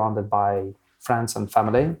dies surrounded by friends and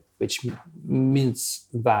family, which means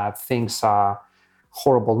that things are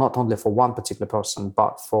horrible not only for one particular person,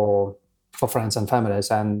 but for friends and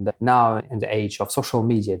families. And now in the age of social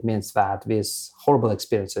media, it means that this horrible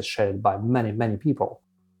experience is shared by many, many people.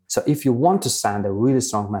 So if you want to send a really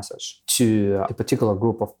strong message to a particular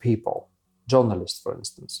group of people, journalists, for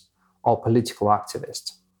instance, or political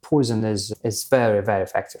activists, poison is very, very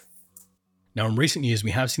effective. Now, in recent years,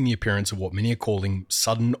 we have seen the appearance of what many are calling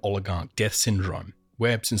sudden oligarch death syndrome,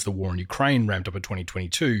 where since the war in Ukraine ramped up in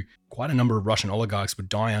 2022, quite a number of Russian oligarchs would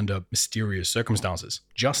die under mysterious circumstances.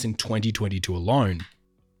 Just in 2022 alone,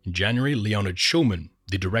 in January, Leonid Shulman,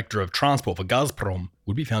 the director of transport for Gazprom,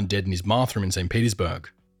 would be found dead in his bathroom in St. Petersburg.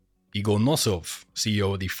 Igor Nosov,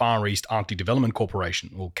 CEO of the Far East Arctic Development Corporation,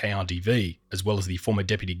 or KRDV, as well as the former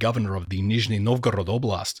deputy governor of the Nizhny Novgorod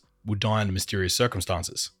Oblast, would die under mysterious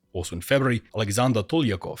circumstances. Also in February, Alexander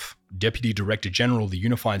Tolyakov, deputy director general of the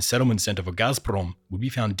Unified Settlement Center for Gazprom, would be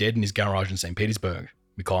found dead in his garage in St. Petersburg.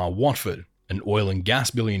 Mikhail Watford, an oil and gas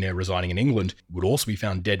billionaire residing in England, would also be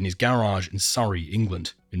found dead in his garage in Surrey,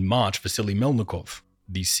 England. In March, Vasily Melnikov,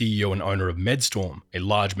 the CEO and owner of Medstorm, a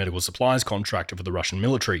large medical supplies contractor for the Russian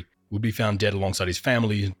military, would be found dead alongside his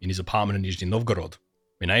family in his apartment in Nizhny Novgorod.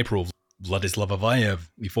 In April, Vladislav Avayev,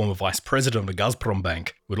 the former vice president of the Gazprom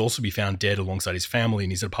Bank, would also be found dead alongside his family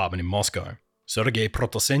in his apartment in Moscow. Sergei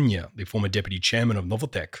Protosenya, the former deputy chairman of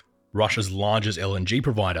Novotek, Russia's largest LNG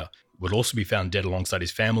provider, would also be found dead alongside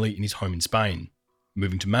his family in his home in Spain.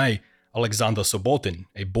 Moving to May, Alexander Sobotin,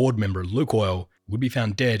 a board member of Lukoil, would be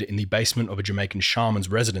found dead in the basement of a Jamaican shaman's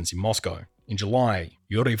residence in Moscow. In July,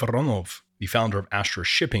 Yuri Voronov, the founder of Astra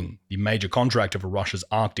Shipping, the major contractor for Russia's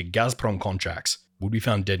Arctic Gazprom contracts, would be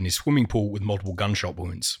found dead in his swimming pool with multiple gunshot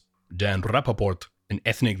wounds. Dan Rapoport, an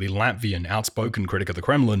ethnically Latvian outspoken critic of the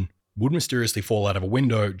Kremlin, would mysteriously fall out of a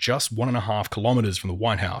window just 1.5 kilometers from the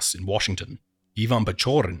White House in Washington. Ivan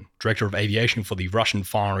Pechorin, director of aviation for the Russian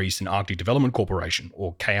Far East and Arctic Development Corporation,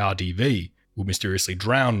 or KRDV, would mysteriously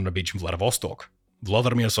drown on a beach in Vladivostok.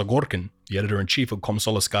 Vladimir Sagorkin, the editor-in-chief of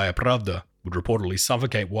Komsomolskaya Pravda, would reportedly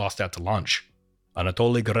suffocate whilst out to lunch.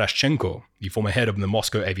 Anatoly Gerashchenko, the former head of the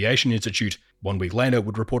Moscow Aviation Institute, 1 week later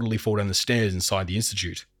would reportedly fall down the stairs inside the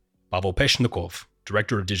institute. Pavel Peshnikov,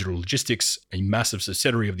 director of digital logistics, a massive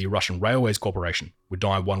subsidiary of the Russian Railways Corporation, would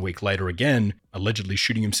die 1 week later again, allegedly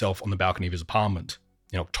shooting himself on the balcony of his apartment.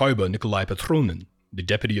 In October, Nikolai Petrunin, the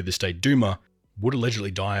deputy of the State Duma, would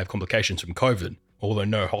allegedly die of complications from COVID, although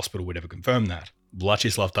no hospital would ever confirm that.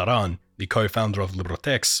 Vyacheslav Taran, the co-founder of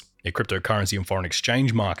Librotex, a cryptocurrency and foreign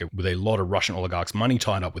exchange market with a lot of Russian oligarchs' money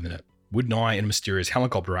tied up within it, would die in a mysterious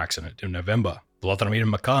helicopter accident in November. Vladimir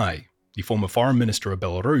Makai, the former foreign minister of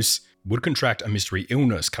Belarus, would contract a mystery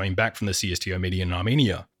illness coming back from the CSTO meeting in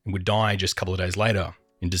Armenia and would die just a couple of days later.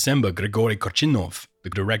 In December, Grigory Korchinov, the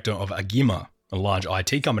director of Agima, a large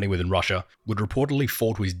IT company within Russia, would reportedly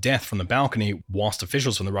fall to his death from the balcony whilst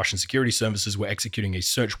officials from the Russian security services were executing a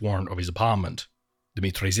search warrant of his apartment.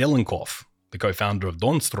 Dmitry Zelenkov, the co-founder of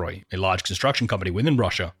Donstroy, a large construction company within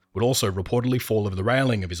Russia, would also reportedly fall over the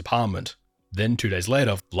railing of his apartment. Then 2 days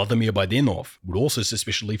later, Vladimir Baidenov would also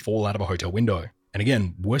suspiciously fall out of a hotel window. And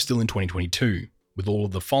again, we're still in 2022, with all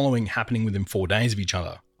of the following happening within 4 days of each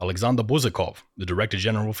other. Alexander Buzakov, the Director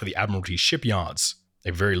General for the Admiralty Shipyards,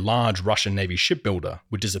 a very large Russian Navy shipbuilder,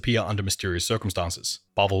 would disappear under mysterious circumstances.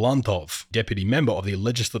 Pavel Lantov, deputy member of the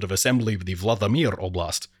Legislative Assembly of the Vladimir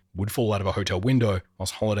Oblast, would fall out of a hotel window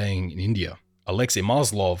whilst holidaying in India. Alexei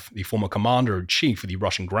Maslov, the former commander-in-chief of the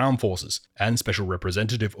Russian ground forces and special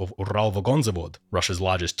representative of Uralvagonzavod, Russia's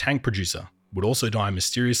largest tank producer, would also die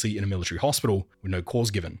mysteriously in a military hospital with no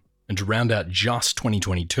cause given. And to round out just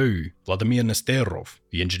 2022, Vladimir Nesterov,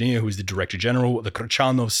 the engineer who is the Director General of the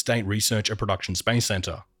Kirchanov State Research and Production Space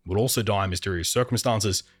Center, would also die in mysterious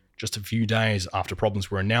circumstances just a few days after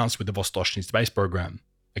problems were announced with the Vostochny space program.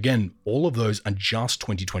 Again, all of those are just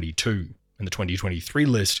 2022, and the 2023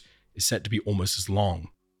 list is set to be almost as long.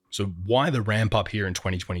 So why the ramp up here in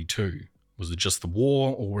 2022? Was it just the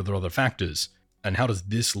war, or were there other factors? And how does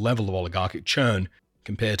this level of oligarchic churn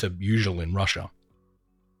compare to usual in Russia?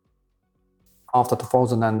 After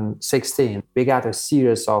 2016, we got a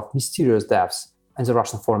series of mysterious deaths in the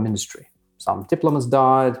Russian foreign ministry. Some diplomats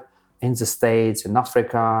died in the States, in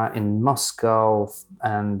Africa, in Moscow,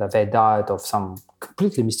 and they died of some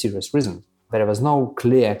completely mysterious reason. There was no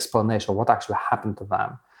clear explanation of what actually happened to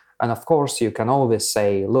them. And of course, you can always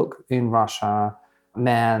say, look, in Russia,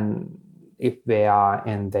 men, if they are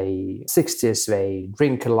in the 60s, they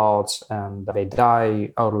drink a lot and they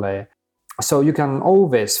die early. So you can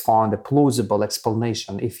always find a plausible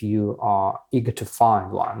explanation if you are eager to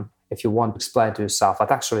find one, if you want to explain to yourself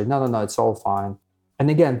that actually, no, it's all fine.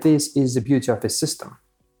 And again, this is the beauty of the system.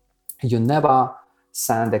 You never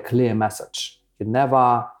send a clear message. You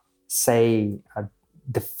never say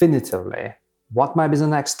definitively what might be the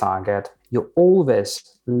next target. You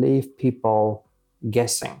always leave people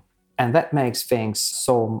guessing. And that makes things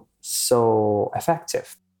so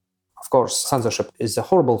effective. Of course, censorship is a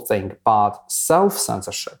horrible thing, but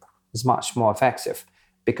self-censorship is much more effective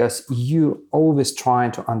because you always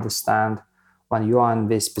trying to understand when you are in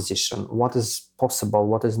this position, what is possible,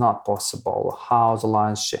 what is not possible, how the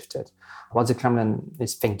lines shifted, what the Kremlin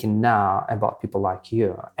is thinking now about people like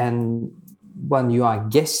you. And when you are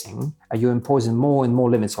guessing, you're imposing more and more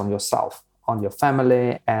limits on yourself, on your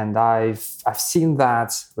family. And I've seen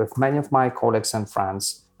that with many of my colleagues and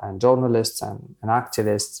friends and journalists and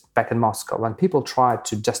activists back in Moscow, when people try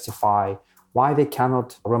to justify why they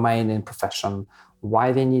cannot remain in profession,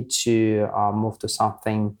 why they need to move to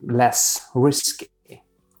something less risky.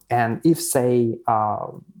 And if, say,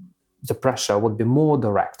 the pressure would be more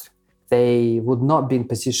direct, they would not be in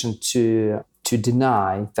position to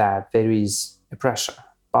deny that there is a pressure.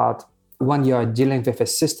 But when you are dealing with a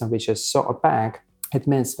system which is so opaque, it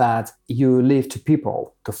means that you leave to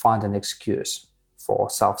people to find an excuse for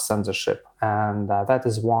self-censorship. And that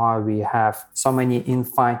is why we have so many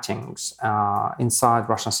infightings inside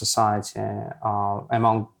Russian society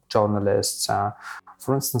among journalists.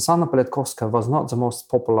 For instance, Anna Politkovskaya was not the most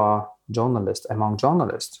popular journalist among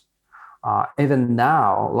journalists. Even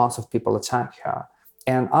now, lots of people attack her.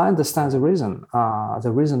 And I understand the reason.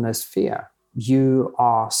 The reason is fear. You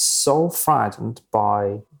are so frightened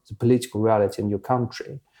by the political reality in your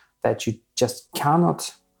country that you just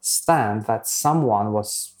cannot stand that someone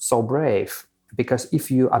was so brave. Because if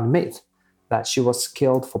you admit that she was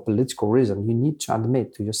killed for political reason, you need to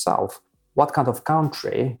admit to yourself what kind of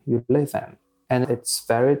country you live in. And it's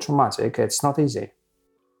very traumatic. It's not easy.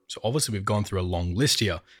 So obviously we've gone through a long list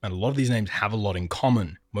here, and a lot of these names have a lot in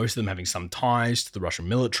common, most of them having some ties to the Russian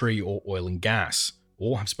military or oil and gas,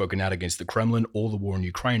 or have spoken out against the Kremlin or the war in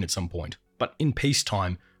Ukraine at some point. But in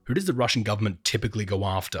peacetime, who does the Russian government typically go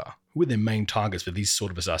after? Who are their main targets for these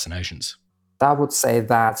sort of assassinations? I would say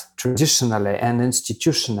that traditionally and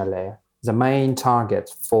institutionally, the main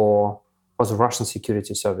target for for the Russian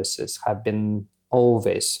security services have been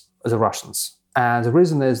always the Russians. And the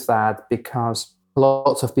reason is that because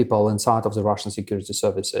lots of people inside of the Russian security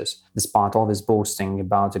services, despite all this boasting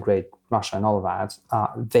about the great Russia and all of that,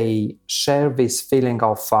 they share this feeling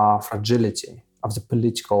of fragility of the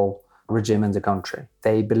political regime in the country.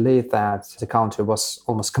 They believe that the country was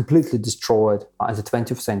almost completely destroyed in the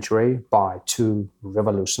 20th century by two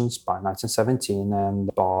revolutions, by 1917 and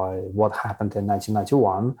by what happened in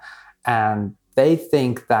 1991. And they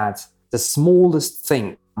think that the smallest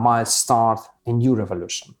thing might start a new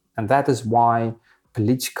revolution. And that is why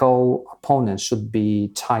political opponents should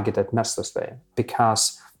be targeted mercilessly,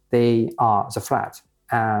 because they are the threat.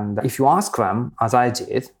 And if you ask them, as I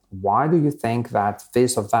did, why do you think that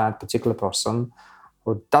this or that particular person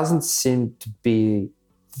who doesn't seem to be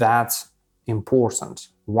that important,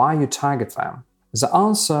 why you target them? The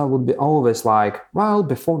answer would be always like, well,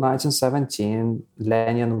 before 1917,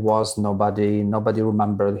 Lenin was nobody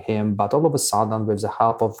remembered him, but all of a sudden, with the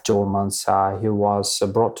help of Germans, he was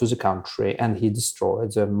brought to the country and he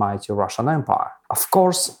destroyed the mighty Russian Empire. Of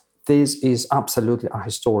course, this is absolutely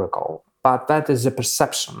ahistorical, but that is the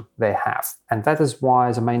perception they have, and that is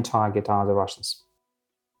why the main target are the Russians.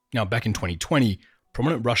 Now, back in 2020,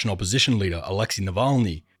 prominent Russian opposition leader Alexei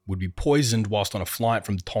Navalny would be poisoned whilst on a flight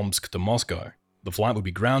from Tomsk to Moscow. The flight would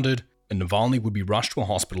be grounded, and Navalny would be rushed to a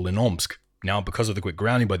hospital in Omsk. Now, because of the quick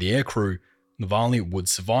grounding by the air crew, Navalny would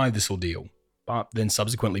survive this ordeal, but then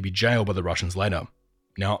subsequently be jailed by the Russians later.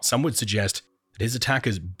 Now, some would suggest that his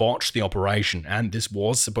attackers botched the operation and this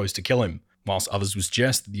was supposed to kill him, whilst others would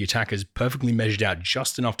suggest that the attackers perfectly measured out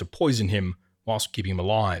just enough to poison him whilst keeping him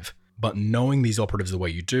alive. But knowing these operatives the way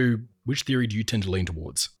you do, which theory do you tend to lean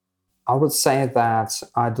towards? I would say that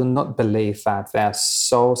I do not believe that they're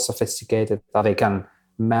so sophisticated that they can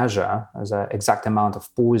measure the exact amount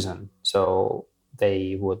of poison. So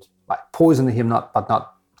they would poison him, but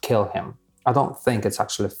not kill him. I don't think it's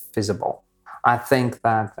actually feasible. I think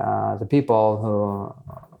that the people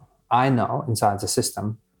who I know inside the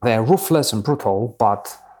system, they're ruthless and brutal,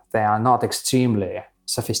 but they are not extremely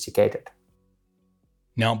sophisticated.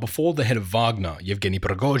 Now, before the head of Wagner, Yevgeny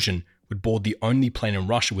Prigozhin, would board the only plane in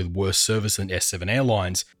Russia with worse service than S7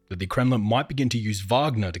 Airlines, that the Kremlin might begin to use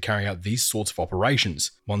Wagner to carry out these sorts of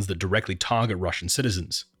operations, ones that directly target Russian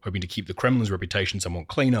citizens, hoping to keep the Kremlin's reputation somewhat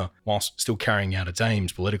cleaner whilst still carrying out its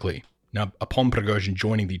aims politically. Now, upon Prigozhin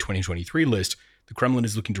joining the 2023 list, the Kremlin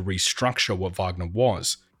is looking to restructure what Wagner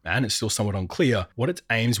was, and it's still somewhat unclear what its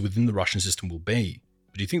aims within the Russian system will be.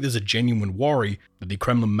 But do you think there's a genuine worry that the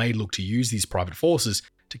Kremlin may look to use these private forces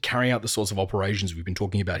to carry out the sorts of operations we've been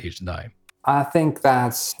talking about here today? I think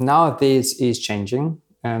that now this is changing,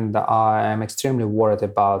 and I am extremely worried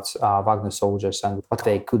about Wagner soldiers and what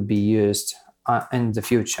they could be used in the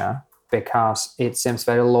future, because it seems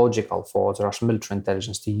very logical for the Russian military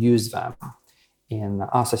intelligence to use them in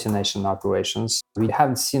assassination operations. We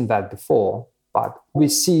haven't seen that before, but we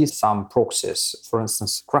see some proxies. For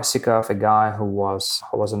instance, Krasikov, a guy who was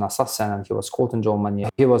an assassin and he was caught in Germany.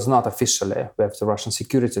 He was not officially with the Russian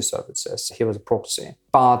security services. He was a proxy.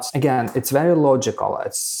 But again, it's very logical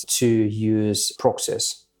to use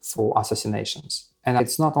proxies for assassinations. And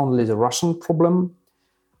it's not only the Russian problem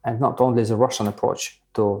and not only the Russian approach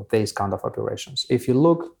to these kind of operations. If you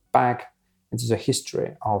look back into the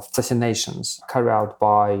history of assassinations carried out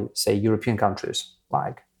by, say, European countries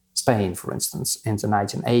like Spain, for instance, in the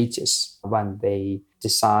 1980s, when they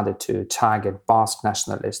decided to target Basque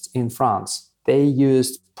nationalists in France, they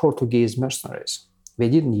used Portuguese mercenaries. They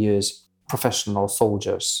didn't use professional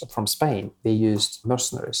soldiers from Spain. They used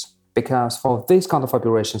mercenaries. Because for these kind of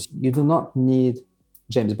operations, you do not need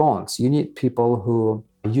James Bonds. You need people who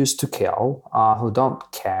used to kill, who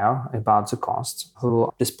don't care about the costs, who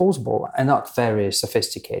are disposable and not very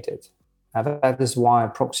sophisticated. And that is why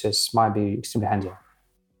proxies might be extremely handy.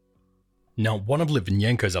 Now, one of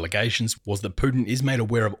Litvinenko's allegations was that Putin is made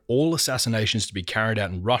aware of all assassinations to be carried out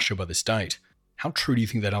in Russia by the state. How true do you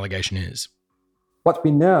think that allegation is? What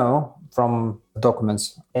we know from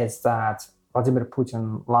documents is that Vladimir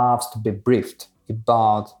Putin loves to be briefed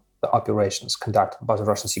about the operations conducted by the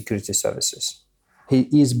Russian security services. He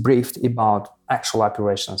is briefed about actual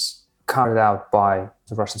operations carried out by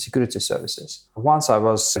the Russian security services. Once I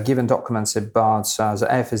was given documents about the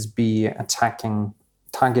FSB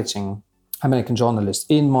targeting American journalists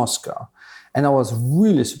in Moscow. And I was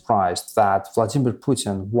really surprised that Vladimir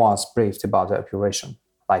Putin was briefed about the operation.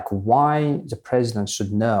 Like, why the president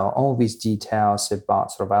should know all these details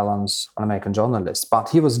about surveillance on American journalists. But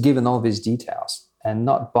he was given all these details, and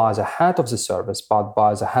not by the head of the service, but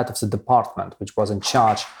by the head of the department, which was in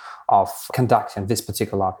charge of conducting this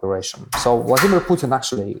particular operation. So Vladimir Putin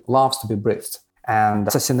actually loves to be briefed. And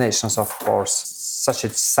assassinations, of course, such a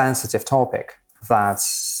sensitive topic that,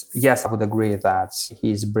 yes, I would agree that he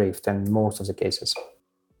is briefed in most of the cases.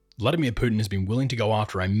 Vladimir Putin has been willing to go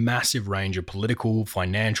after a massive range of political,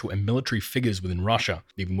 financial, and military figures within Russia,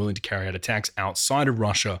 even willing to carry out attacks outside of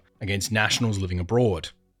Russia against nationals living abroad.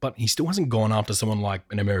 But he still hasn't gone after someone like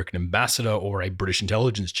an American ambassador or a British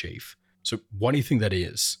intelligence chief. So why do you think that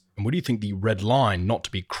is? And what do you think the red line not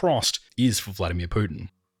to be crossed is for Vladimir Putin?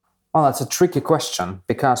 Well, that's a tricky question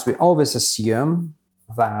because we always assume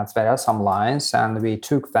that there are some lines and we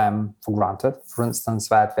took them for granted. For instance,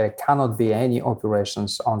 that there cannot be any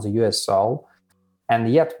operations on the US soil.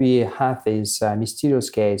 And yet we have this mysterious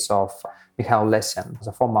case of Mikhail Lesin,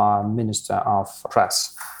 the former Minister of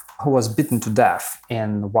Press, who was beaten to death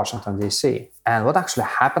in Washington, D.C. And what actually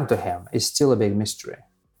happened to him is still a big mystery.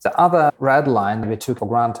 The other red line we took for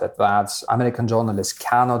granted that American journalists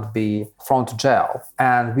cannot be thrown to jail.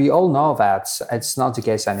 And we all know that it's not the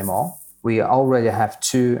case anymore. We already have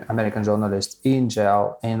 2 American journalists in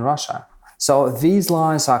jail in Russia. So these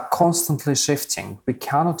lines are constantly shifting. We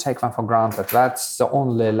cannot take them for granted. That's the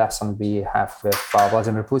only lesson we have with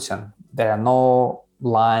Vladimir Putin. There are no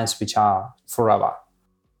lines which are forever.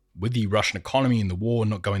 With the Russian economy and the war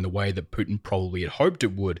not going the way that Putin probably had hoped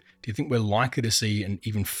it would, do you think we're likely to see an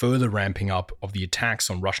even further ramping up of the attacks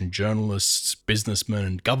on Russian journalists, businessmen,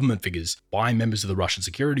 and government figures by members of the Russian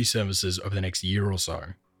security services over the next year or so?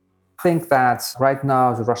 I think that right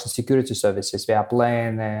now the Russian security services, they are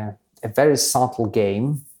playing a very subtle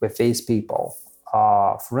game with these people.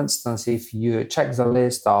 For instance, if you check the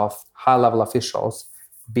list of high-level officials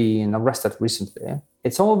being arrested recently,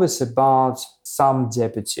 it's always about some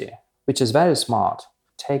deputy, which is very smart.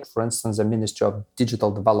 Take, for instance, the Ministry of Digital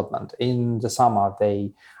Development. In the summer,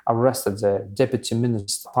 they arrested the Deputy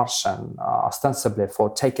Minister Parshin, ostensibly for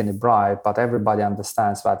taking a bribe, but everybody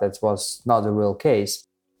understands that it was not the real case.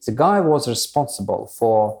 The guy was responsible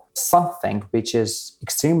for something which is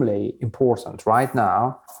extremely important right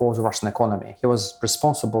now for the Russian economy. He was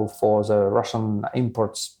responsible for the Russian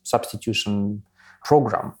import substitution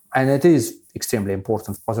program. And it is extremely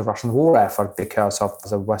important for the Russian war effort because of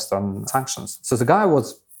the Western sanctions. So the guy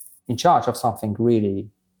was in charge of something really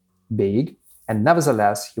big, and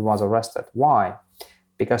nevertheless, he was arrested. Why?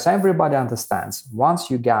 Because everybody understands once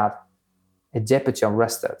you get a deputy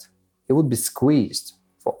arrested, he would be squeezed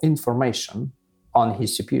for information on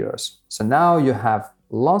his superiors. So now you have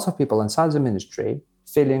lots of people inside the ministry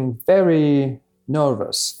feeling very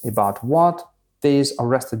nervous about what this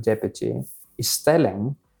arrested deputy is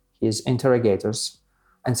telling his interrogators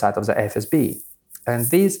inside of the FSB. And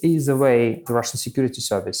this is the way the Russian security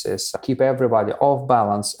services keep everybody off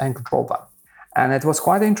balance and control them. And it was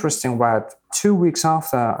quite interesting that 2 weeks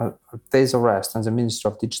after this arrest in the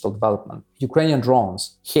Ministry of Digital Development, Ukrainian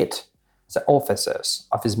drones hit the offices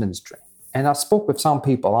of his ministry. And I spoke with some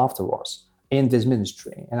people afterwards in this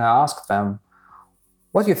ministry, and I asked them,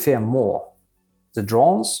 what do you fear more, the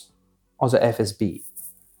drones or the FSB?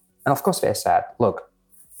 And of course they said, look,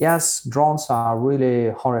 yes, drones are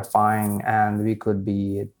really horrifying and we could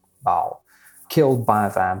be, killed by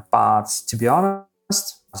them. But to be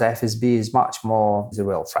honest, the FSB is much more the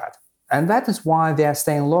real threat. And that is why they are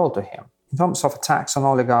staying loyal to him. In terms of attacks on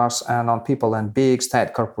oligarchs and on people in big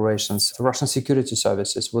state corporations, the Russian security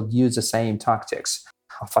services would use the same tactics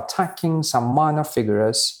of attacking some minor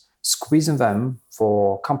figures, squeezing them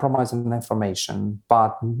for compromising information,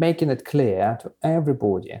 but making it clear to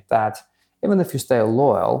everybody that even if you stay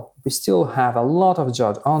loyal, we still have a lot of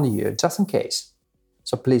judge on you just in case.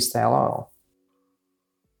 So please stay loyal.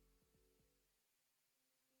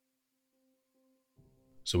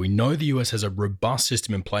 So we know the US has a robust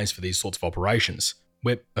system in place for these sorts of operations,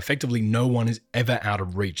 where effectively no one is ever out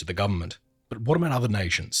of reach of the government. But what about other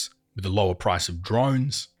nations? With the lower price of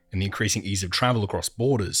drones and the increasing ease of travel across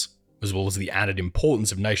borders, as well as the added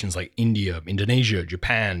importance of nations like India, Indonesia,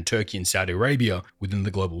 Japan, Turkey, and Saudi Arabia within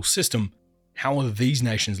the global system, how are these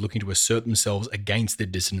nations looking to assert themselves against their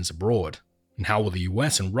dissidents abroad? And how will the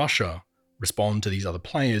US and Russia respond to these other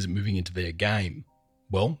players moving into their game?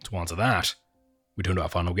 Well, to answer that, we turn to our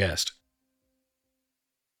final guest.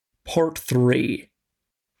 Part 3.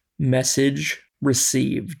 Message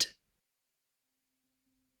received.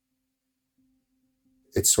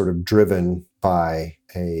 It's sort of driven by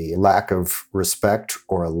a lack of respect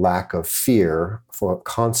or a lack of fear for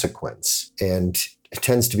consequence. And it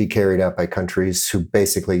tends to be carried out by countries who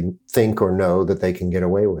basically think or know that they can get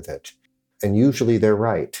away with it. And usually they're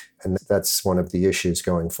right. And that's one of the issues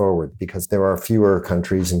going forward, because there are fewer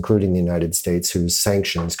countries, including the United States, whose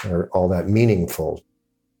sanctions are all that meaningful.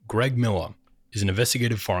 Greg Miller is an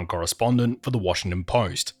investigative foreign correspondent for The Washington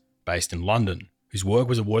Post, based in London, whose work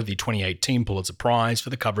was awarded the 2018 Pulitzer Prize for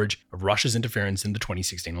the coverage of Russia's interference in the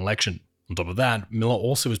 2016 election. On top of that, Miller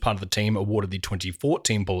also was part of the team awarded the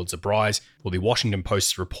 2014 Pulitzer Prize for The Washington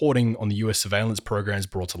Post's reporting on the US surveillance programs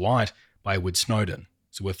brought to light by Edward Snowden.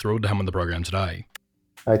 So we're thrilled to have him on the program today.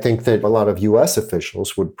 I think that a lot of U.S.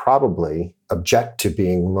 officials would probably object to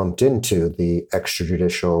being lumped into the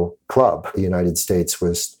extrajudicial club. The United States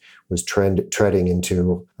was treading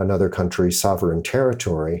into another country's sovereign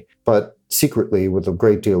territory, but secretly with a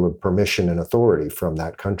great deal of permission and authority from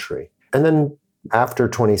that country. And then after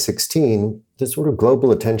 2016, the sort of global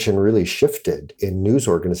attention really shifted in news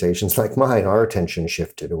organizations like mine. Our attention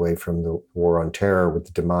shifted away from the war on terror with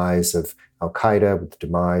the demise of al-Qaeda, with the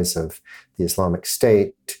demise of the Islamic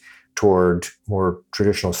State, toward more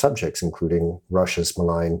traditional subjects, including Russia's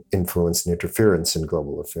malign influence and interference in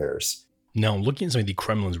global affairs. Now, looking at some of the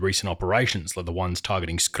Kremlin's recent operations, like the ones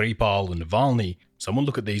targeting Skripal and Navalny, someone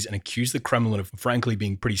look at these and accuse the Kremlin of frankly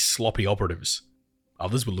being pretty sloppy operatives.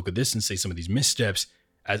 Others would look at this and see some of these missteps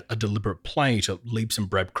as a deliberate play to leave some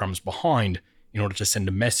breadcrumbs behind in order to send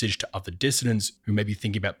a message to other dissidents who may be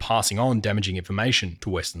thinking about passing on damaging information to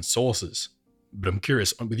Western sources. But I'm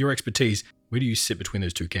curious, with your expertise, where do you sit between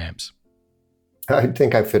those two camps? I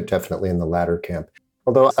think I fit definitely in the latter camp.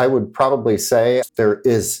 Although I would probably say there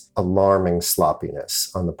is alarming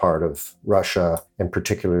sloppiness on the part of Russia, and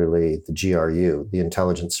particularly the GRU, the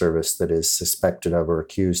intelligence service that is suspected of or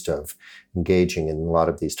accused of engaging in a lot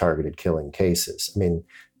of these targeted killing cases. I mean,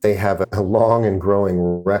 they have a long and growing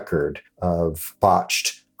record of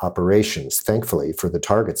botched operations, thankfully, for the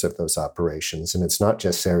targets of those operations. And it's not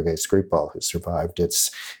just Sergei Skripal who survived, it's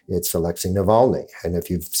Alexei Navalny. And if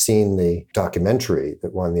you've seen the documentary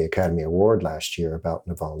that won the Academy Award last year about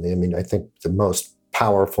Navalny, I mean, I think the most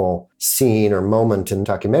powerful scene or moment in the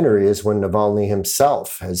documentary is when Navalny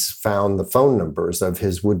himself has found the phone numbers of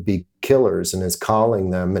his would-be killers and is calling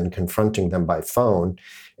them and confronting them by phone.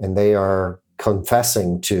 And they are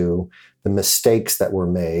confessing to the mistakes that were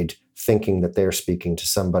made, thinking that they're speaking to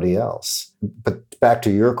somebody else. But back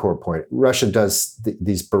to your core point, Russia does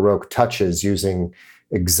these Baroque touches using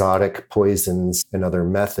exotic poisons and other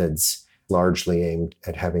methods, largely aimed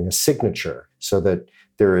at having a signature, so that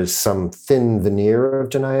there is some thin veneer of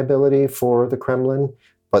deniability for the Kremlin,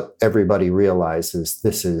 but everybody realizes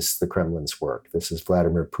this is the Kremlin's work. This is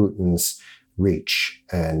Vladimir Putin's reach,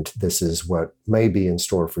 and this is what may be in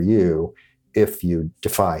store for you if you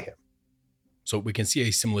defy him. So we can see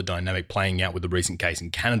a similar dynamic playing out with the recent case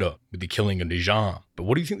in Canada with the killing of Nijar. But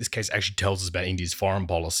what do you think this case actually tells us about India's foreign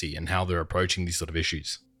policy and how they're approaching these sort of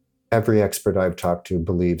issues? Every expert I've talked to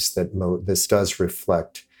believes that this does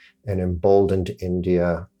reflect an emboldened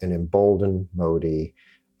India, an emboldened Modi,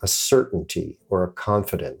 a certainty or a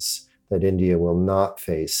confidence that India will not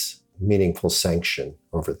face meaningful sanction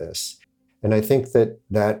over this. And I think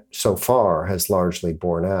that so far has largely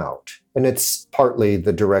borne out. And it's partly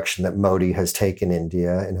the direction that Modi has taken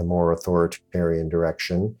India in a more authoritarian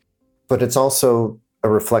direction. But it's also a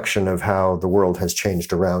reflection of how the world has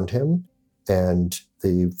changed around him, and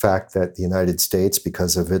the fact that the United States,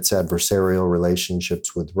 because of its adversarial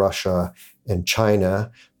relationships with Russia and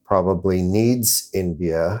China, probably needs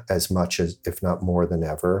India as much as, if not more than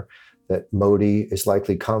ever, that Modi is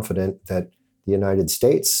likely confident that the United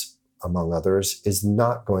States, among others, is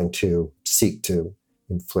not going to seek to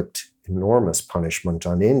inflict enormous punishment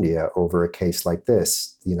on India over a case like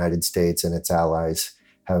this. The United States and its allies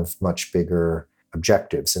have much bigger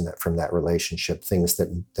objectives from that relationship, things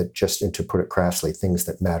that just, and to put it crassly, things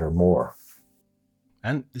that matter more.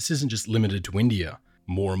 And this isn't just limited to India.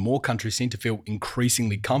 More and more countries seem to feel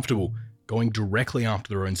increasingly comfortable going directly after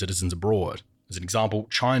their own citizens abroad. As an example,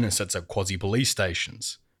 China sets up quasi-police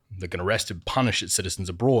stations that can arrest and punish its citizens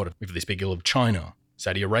abroad if they speak ill of China.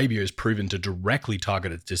 Saudi Arabia has proven to directly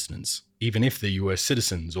target its dissidents, even if they're US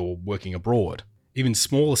citizens or working abroad. Even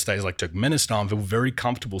smaller states like Turkmenistan feel very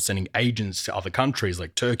comfortable sending agents to other countries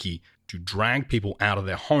like Turkey to drag people out of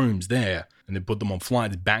their homes there and then put them on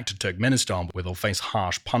flights back to Turkmenistan where they'll face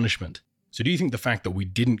harsh punishment. So do you think the fact that we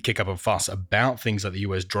didn't kick up a fuss about things like the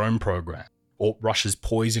US drone program, or Russia's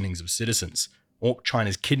poisonings of citizens, or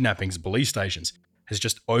China's kidnappings of police stations has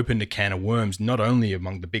just opened a can of worms not only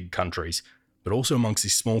among the big countries, but also amongst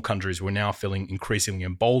these small countries who are now feeling increasingly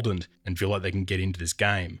emboldened and feel like they can get into this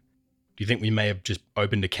game? Do you think we may have just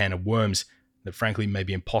opened a can of worms that frankly may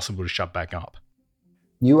be impossible to shut back up?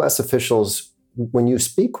 US officials, when you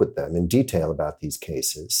speak with them in detail about these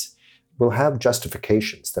cases, will have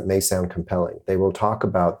justifications that may sound compelling. They will talk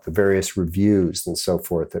about the various reviews and so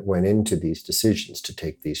forth that went into these decisions to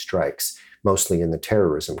take these strikes. mostly in the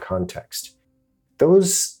terrorism context.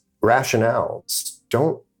 Those rationales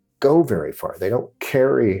don't go very far. They don't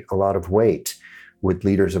carry a lot of weight with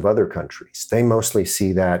leaders of other countries. They mostly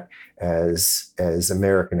see that as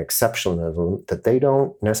American exceptionalism that they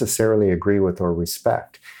don't necessarily agree with or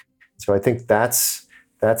respect. So I think that's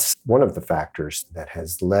one of the factors that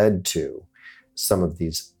has led to some of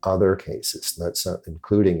these other cases,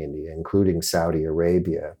 including India, including Saudi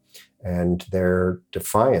Arabia, and their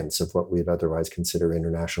defiance of what we'd otherwise consider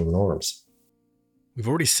international norms. We've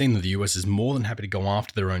already seen that the US is more than happy to go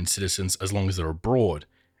after their own citizens as long as they're abroad,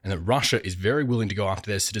 and that Russia is very willing to go after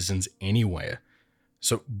their citizens anywhere.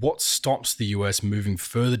 So what stops the US moving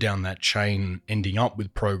further down that chain, ending up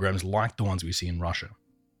with programs like the ones we see in Russia?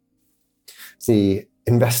 The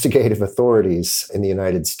investigative authorities in the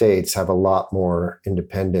United States have a lot more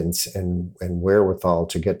independence and wherewithal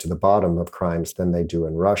to get to the bottom of crimes than they do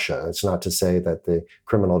in Russia. It's not to say that the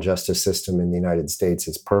criminal justice system in the United States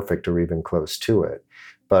is perfect or even close to it,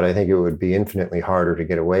 but I think it would be infinitely harder to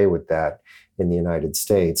get away with that in the United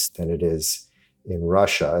States than it is in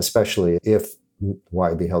Russia, especially if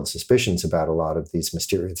widely held suspicions about a lot of these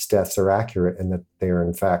mysterious deaths are accurate and that they are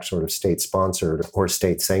in fact sort of state-sponsored or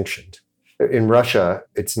state-sanctioned. In Russia,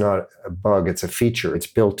 it's not a bug, it's a feature. It's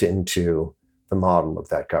built into the model of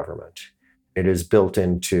that government. It is built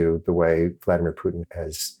into the way Vladimir Putin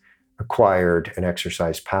has acquired and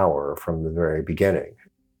exercised power from the very beginning.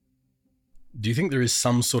 Do you think there is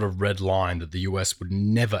some sort of red line that the US would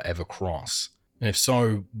never ever cross? And if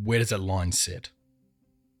so, where does that line sit?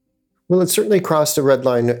 Well, it certainly crossed a red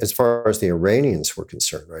line as far as the Iranians were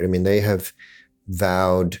concerned, right? I mean, they have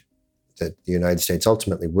vowed that the United States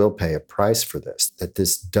ultimately will pay a price for this, that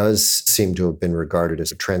this does seem to have been regarded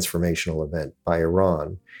as a transformational event by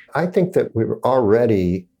Iran. I think that we were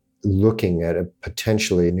already looking at a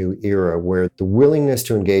potentially new era where the willingness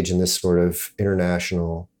to engage in this sort of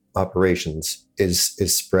international operations is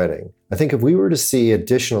spreading. I think if we were to see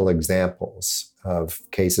additional examples of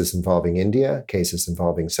cases involving India, cases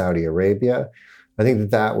involving Saudi Arabia, I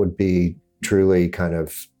think that would be truly kind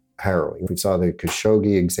of harrowing. We saw the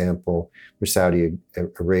Khashoggi example for Saudi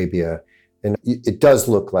Arabia, and it does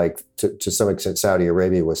look like, to some extent, Saudi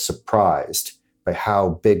Arabia was surprised by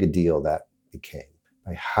how big a deal that became,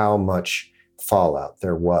 by how much fallout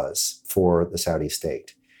there was for the Saudi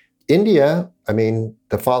state. India, I mean,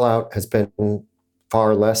 the fallout has been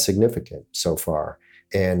far less significant so far.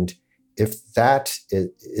 And if that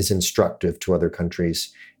is instructive to other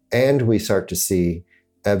countries, and we start to see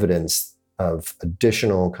evidence of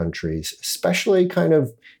additional countries, especially kind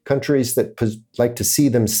of countries that like to see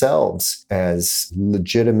themselves as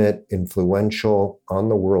legitimate, influential on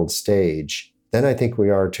the world stage, then I think we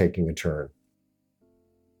are taking a turn.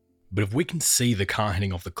 But if we can see the car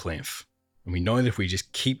heading off the cliff, and we know that if we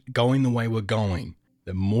just keep going the way we're going,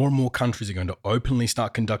 that more and more countries are going to openly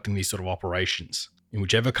start conducting these sort of operations in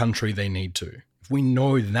whichever country they need to. If we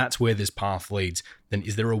know that's where this path leads, then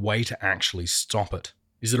is there a way to actually stop it?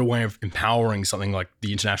 Is it a way of empowering something like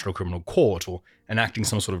the International Criminal Court or enacting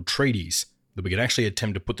some sort of treaties that we could actually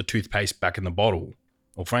attempt to put the toothpaste back in the bottle?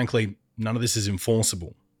 Or frankly, none of this is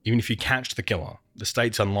enforceable. Even if you catch the killer, the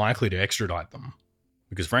state's unlikely to extradite them.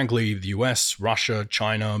 Because frankly, the US, Russia,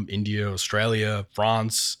 China, India, Australia,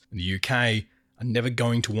 France, and the UK are never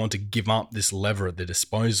going to want to give up this lever at their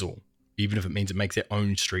disposal, even if it means it makes their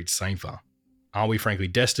own streets safer. Are we frankly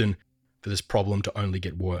destined for this problem to only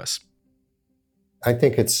get worse? I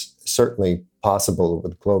think it's certainly possible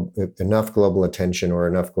with enough global attention or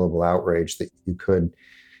enough global outrage that you could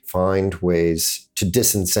find ways to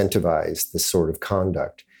disincentivize this sort of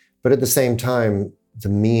conduct. But at the same time, the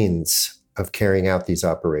means of carrying out these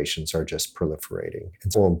operations are just proliferating.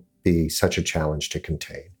 It won't be such a challenge to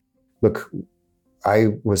contain. Look, I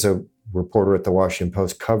was a reporter at the Washington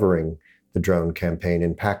Post covering the drone campaign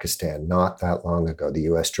in Pakistan not that long ago, the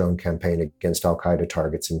US drone campaign against al-Qaeda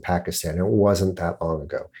targets in Pakistan. It wasn't that long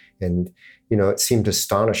ago. And, it seemed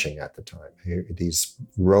astonishing at the time. These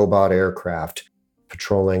robot aircraft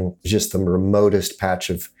patrolling just the remotest patch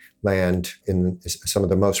of land in some of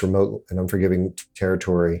the most remote and unforgiving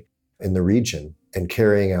territory in the region and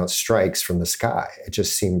carrying out strikes from the sky. It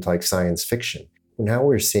just seemed like science fiction. Now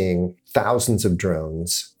we're seeing thousands of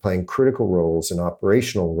drones playing critical roles and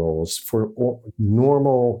operational roles for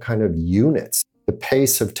normal kind of units. The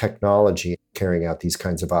pace of technology carrying out these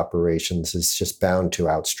kinds of operations is just bound to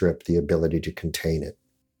outstrip the ability to contain it.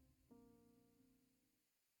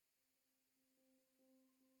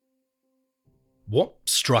 What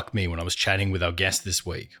struck me when I was chatting with our guest this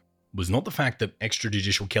week was not the fact that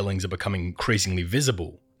extrajudicial killings are becoming increasingly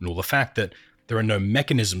visible, nor the fact that there are no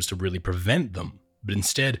mechanisms to really prevent them, but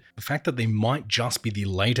instead the fact that they might just be the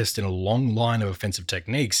latest in a long line of offensive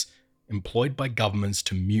techniques employed by governments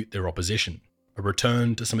to mute their opposition, a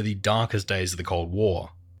return to some of the darkest days of the Cold War.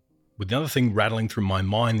 With the other thing rattling through my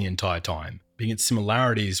mind the entire time being its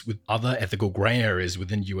similarities with other ethical grey areas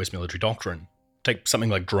within US military doctrine. Take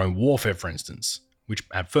something like drone warfare, for instance, which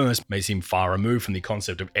at first may seem far removed from the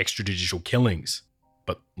concept of extrajudicial killings.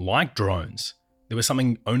 But like drones, they were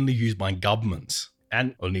something only used by governments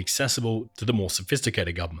and only accessible to the more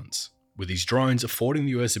sophisticated governments, with these drones affording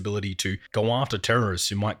the US ability to go after terrorists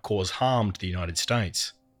who might cause harm to the United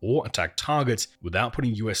States, or attack targets without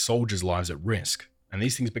putting US soldiers' lives at risk. And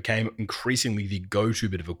these things became increasingly the go-to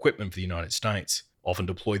bit of equipment for the United States, often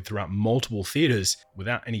deployed throughout multiple theaters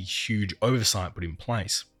without any huge oversight put in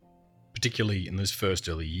place, particularly in those first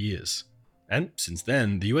early years. And since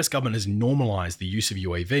then, the US government has normalized the use of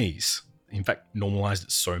UAVs. In fact, normalized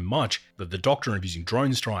it so much that the doctrine of using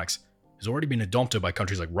drone strikes has already been adopted by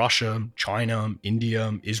countries like Russia, China,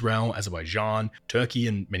 India, Israel, Azerbaijan, Turkey,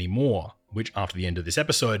 and many more, which after the end of this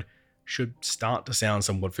episode should start to sound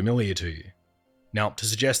somewhat familiar to you. Now, to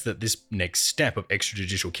suggest that this next step of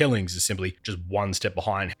extrajudicial killings is simply just one step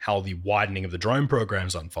behind how the widening of the drone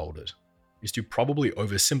programs unfolded is to probably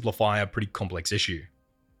oversimplify a pretty complex issue.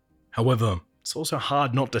 However, it's also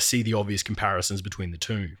hard not to see the obvious comparisons between the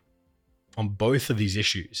two. On both of these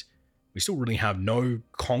issues, we still really have no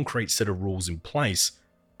concrete set of rules in place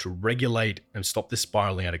to regulate and stop this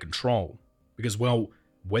spiraling out of control. Because, well,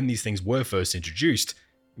 when these things were first introduced,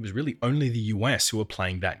 it was really only the US who were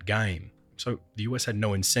playing that game. So the US had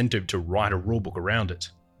no incentive to write a rulebook around it.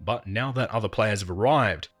 But now that other players have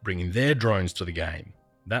arrived, bringing their drones to the game,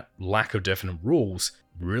 that lack of definite rules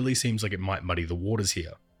really seems like it might muddy the waters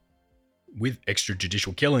here. With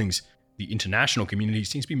extrajudicial killings, the international community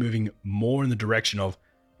seems to be moving more in the direction of,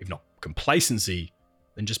 if not complacency,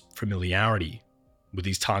 then just familiarity, with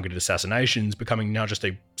these targeted assassinations becoming now just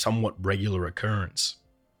a somewhat regular occurrence.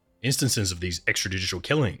 Instances of these extrajudicial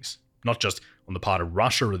killings, not just on the part of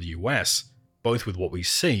Russia or the US, both with what we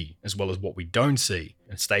see as well as what we don't see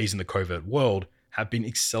and stays in the covert world, have been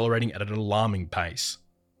accelerating at an alarming pace.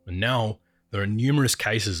 And now, there are numerous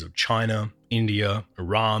cases of China, India,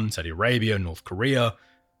 Iran, Saudi Arabia, North Korea,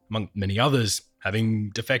 among many others,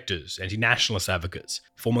 having defectors, anti-nationalist advocates,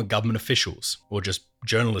 former government officials, or just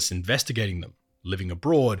journalists investigating them, living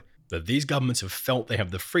abroad, that these governments have felt they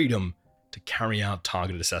have the freedom to carry out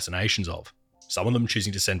targeted assassinations of. Some of them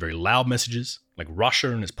choosing to send very loud messages, like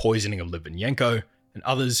Russia and its poisoning of Litvinenko, and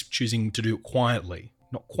others choosing to do it quietly,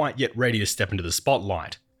 not quite yet ready to step into the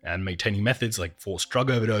spotlight, and maintaining methods like forced drug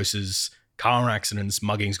overdoses, car accidents,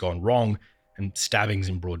 muggings gone wrong, and stabbings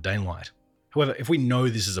in broad daylight. However, if we know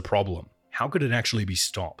this is a problem, how could it actually be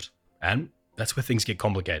stopped? And that's where things get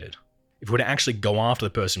complicated. If we were to actually go after the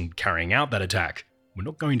person carrying out that attack, we're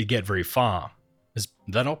not going to get very far, as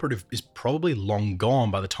that operative is probably long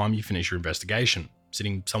gone by the time you finish your investigation,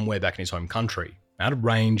 sitting somewhere back in his home country, out of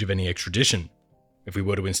range of any extradition. If we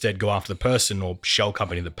were to instead go after the person or shell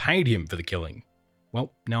company that paid him for the killing,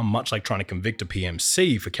 well, now much like trying to convict a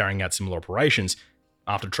PMC for carrying out similar operations,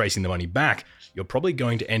 after tracing the money back, you're probably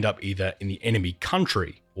going to end up either in the enemy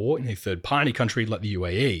country or in a third-party country like the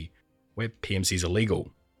UAE, where PMCs are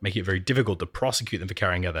legal, making it very difficult to prosecute them for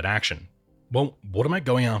carrying out that action. Well, what am I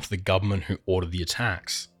going after the government who ordered the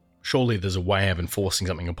attacks? Surely there's a way of enforcing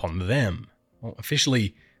something upon them. Well,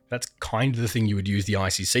 officially, that's kind of the thing you would use the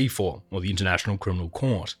ICC for, or the International Criminal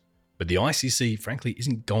Court. But the ICC, frankly,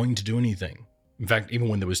 isn't going to do anything. In fact, even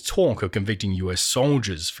when there was talk of convicting US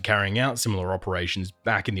soldiers for carrying out similar operations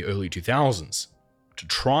back in the early 2000s, to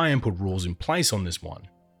try and put rules in place on this one,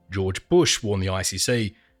 George Bush warned the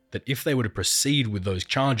ICC that if they were to proceed with those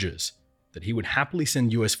charges, that he would happily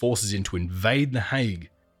send US forces in to invade The Hague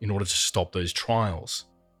in order to stop those trials.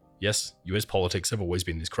 Yes, US politics have always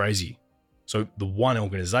been this crazy. So the one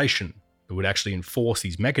organization that would actually enforce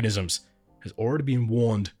these mechanisms has already been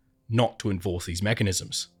warned not to enforce these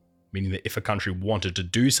mechanisms, meaning that if a country wanted to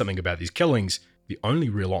do something about these killings, the only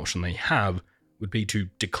real option they have would be to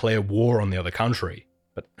declare war on the other country.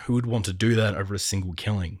 But who would want to do that over a single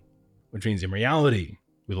killing? Which means in reality,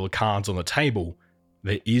 with all the cards on the table,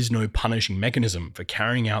 there is no punishing mechanism for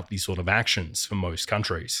carrying out these sort of actions for most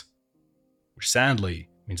countries. Which sadly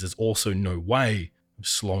means there's also no way of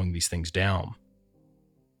slowing these things down.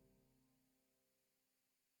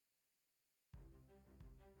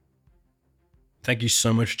 Thank you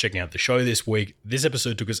so much for checking out the show this week. This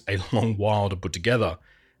episode took us a long while to put together,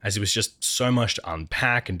 as it was just so much to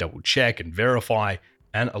unpack and double check and verify,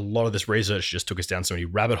 and a lot of this research just took us down so many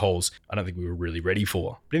rabbit holes I don't think we were really ready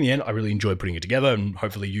for. But in the end, I really enjoyed putting it together, and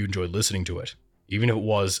hopefully you enjoyed listening to it. even if it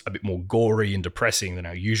was a bit more gory and depressing than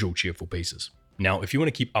our usual cheerful pieces. Now, if you want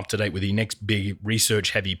to keep up to date with the next big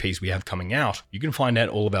research-heavy piece we have coming out, you can find out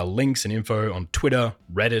all of our links and info on Twitter,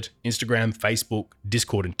 Reddit, Instagram, Facebook,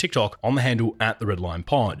 Discord, and TikTok on the handle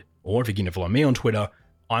 @TheRedLinePod. Or if you're going to follow me on Twitter,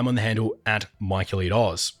 I'm on the handle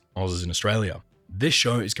 @MikeEliteOz. Oz is in Australia. This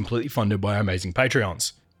show is completely funded by our amazing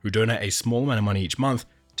Patreons, who donate a small amount of money each month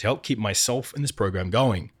to help keep myself and this program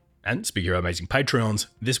going. And speaking of amazing Patreons,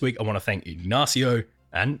 this week I want to thank Ignacio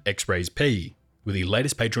and X-Rays P, with the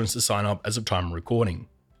latest patrons to sign up as of time of recording.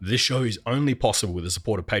 This show is only possible with the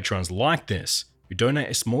support of patrons like this, who donate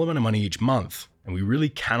a small amount of money each month, and we really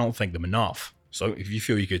cannot thank them enough. So if you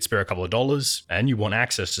feel you could spare a couple of dollars, and you want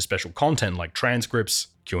access to special content like transcripts,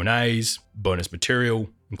 Q&As, bonus material,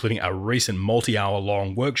 including a recent multi-hour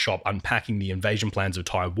long workshop unpacking the invasion plans of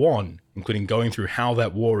Taiwan, including going through how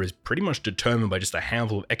that war is pretty much determined by just a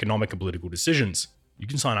handful of economic and political decisions, you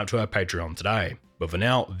can sign up to our Patreon today. But for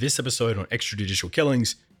now, this episode on extrajudicial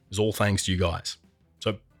killings is all thanks to you guys.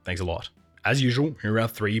 So thanks a lot. As usual, here are our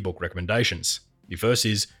 3 book recommendations. The first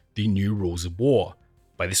is The New Rules of War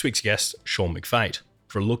by this week's guest, Sean McFate,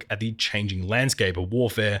 for a look at the changing landscape of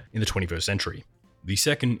warfare in the 21st century. The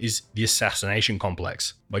second is The Assassination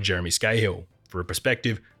Complex by Jeremy Scahill, for a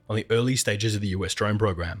perspective on the early stages of the US drone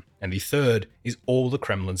program. And the third is All the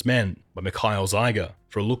Kremlin's Men by Mikhail Zygar,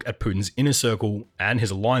 for a look at Putin's inner circle and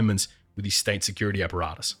his alignments with the state security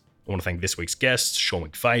apparatus. I want to thank this week's guests, Sean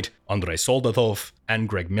McFate, Andrei Soldatov, and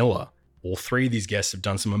Greg Miller. All 3 of these guests have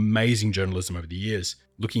done some amazing journalism over the years,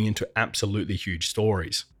 looking into absolutely huge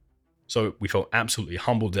stories. So we felt absolutely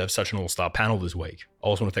humbled to have such an all-star panel this week. I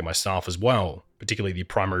also want to thank my staff as well, particularly the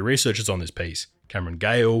primary researchers on this piece: Cameron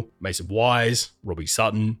Gale, Mason Wise, Robbie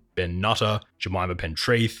Sutton, Ben Nutter, Jemima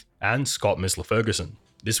Pentreath, and Scott Misler-Ferguson.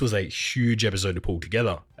 This was a huge episode to pull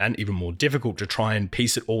together, and even more difficult to try and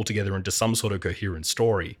piece it all together into some sort of coherent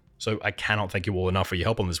story. So I cannot thank you all enough for your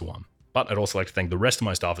help on this one. But I'd also like to thank the rest of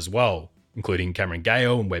my staff as well, including Cameron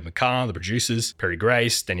Gale and Wade McCarr, the producers, Perry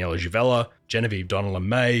Grace, Daniela Juvella, Genevieve Donnellan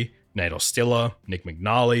May, Nate Ostiller, Nick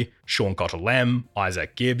McNally, Sean Cotter-Lem,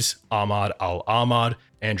 Isaac Gibbs, Ahmad Al-Ahmad,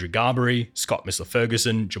 Andrew Garbery, Scott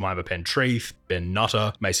Misler-Ferguson, Jemima Pentreath, Ben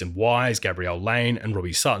Nutter, Mason Wise, Gabrielle Lane, and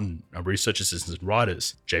Robbie Sutton, our research assistants and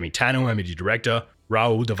writers, Jamie Tanner, our media director,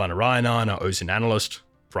 Raul Devanarayanan, our OSIN analyst,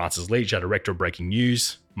 Francis Leach, our director of breaking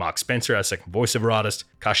news, Mark Spencer, our second voiceover artist,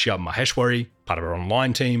 Kashyap Maheshwari, part of our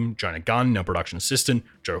online team, Jonah Gunn, our production assistant,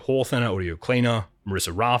 Joe Hawthorne, our audio cleaner,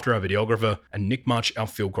 Marissa Rafter, our videographer, and Nick Much, our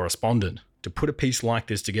field correspondent. To put a piece like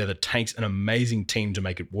this together takes an amazing team to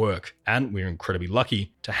make it work, and we're incredibly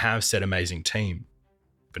lucky to have said amazing team.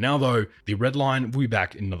 For now though, the Red Line will be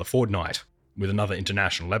back in another fortnight with another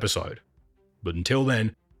international episode. But until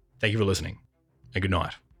then, thank you for listening, and good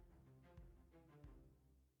night.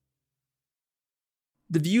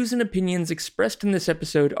 The views and opinions expressed in this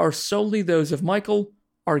episode are solely those of Michael,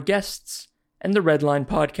 our guests, and the Red Line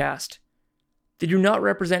podcast. They do not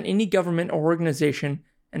represent any government or organization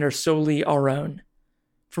and are solely our own.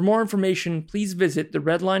 For more information, please visit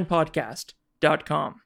theredlinepodcast.com.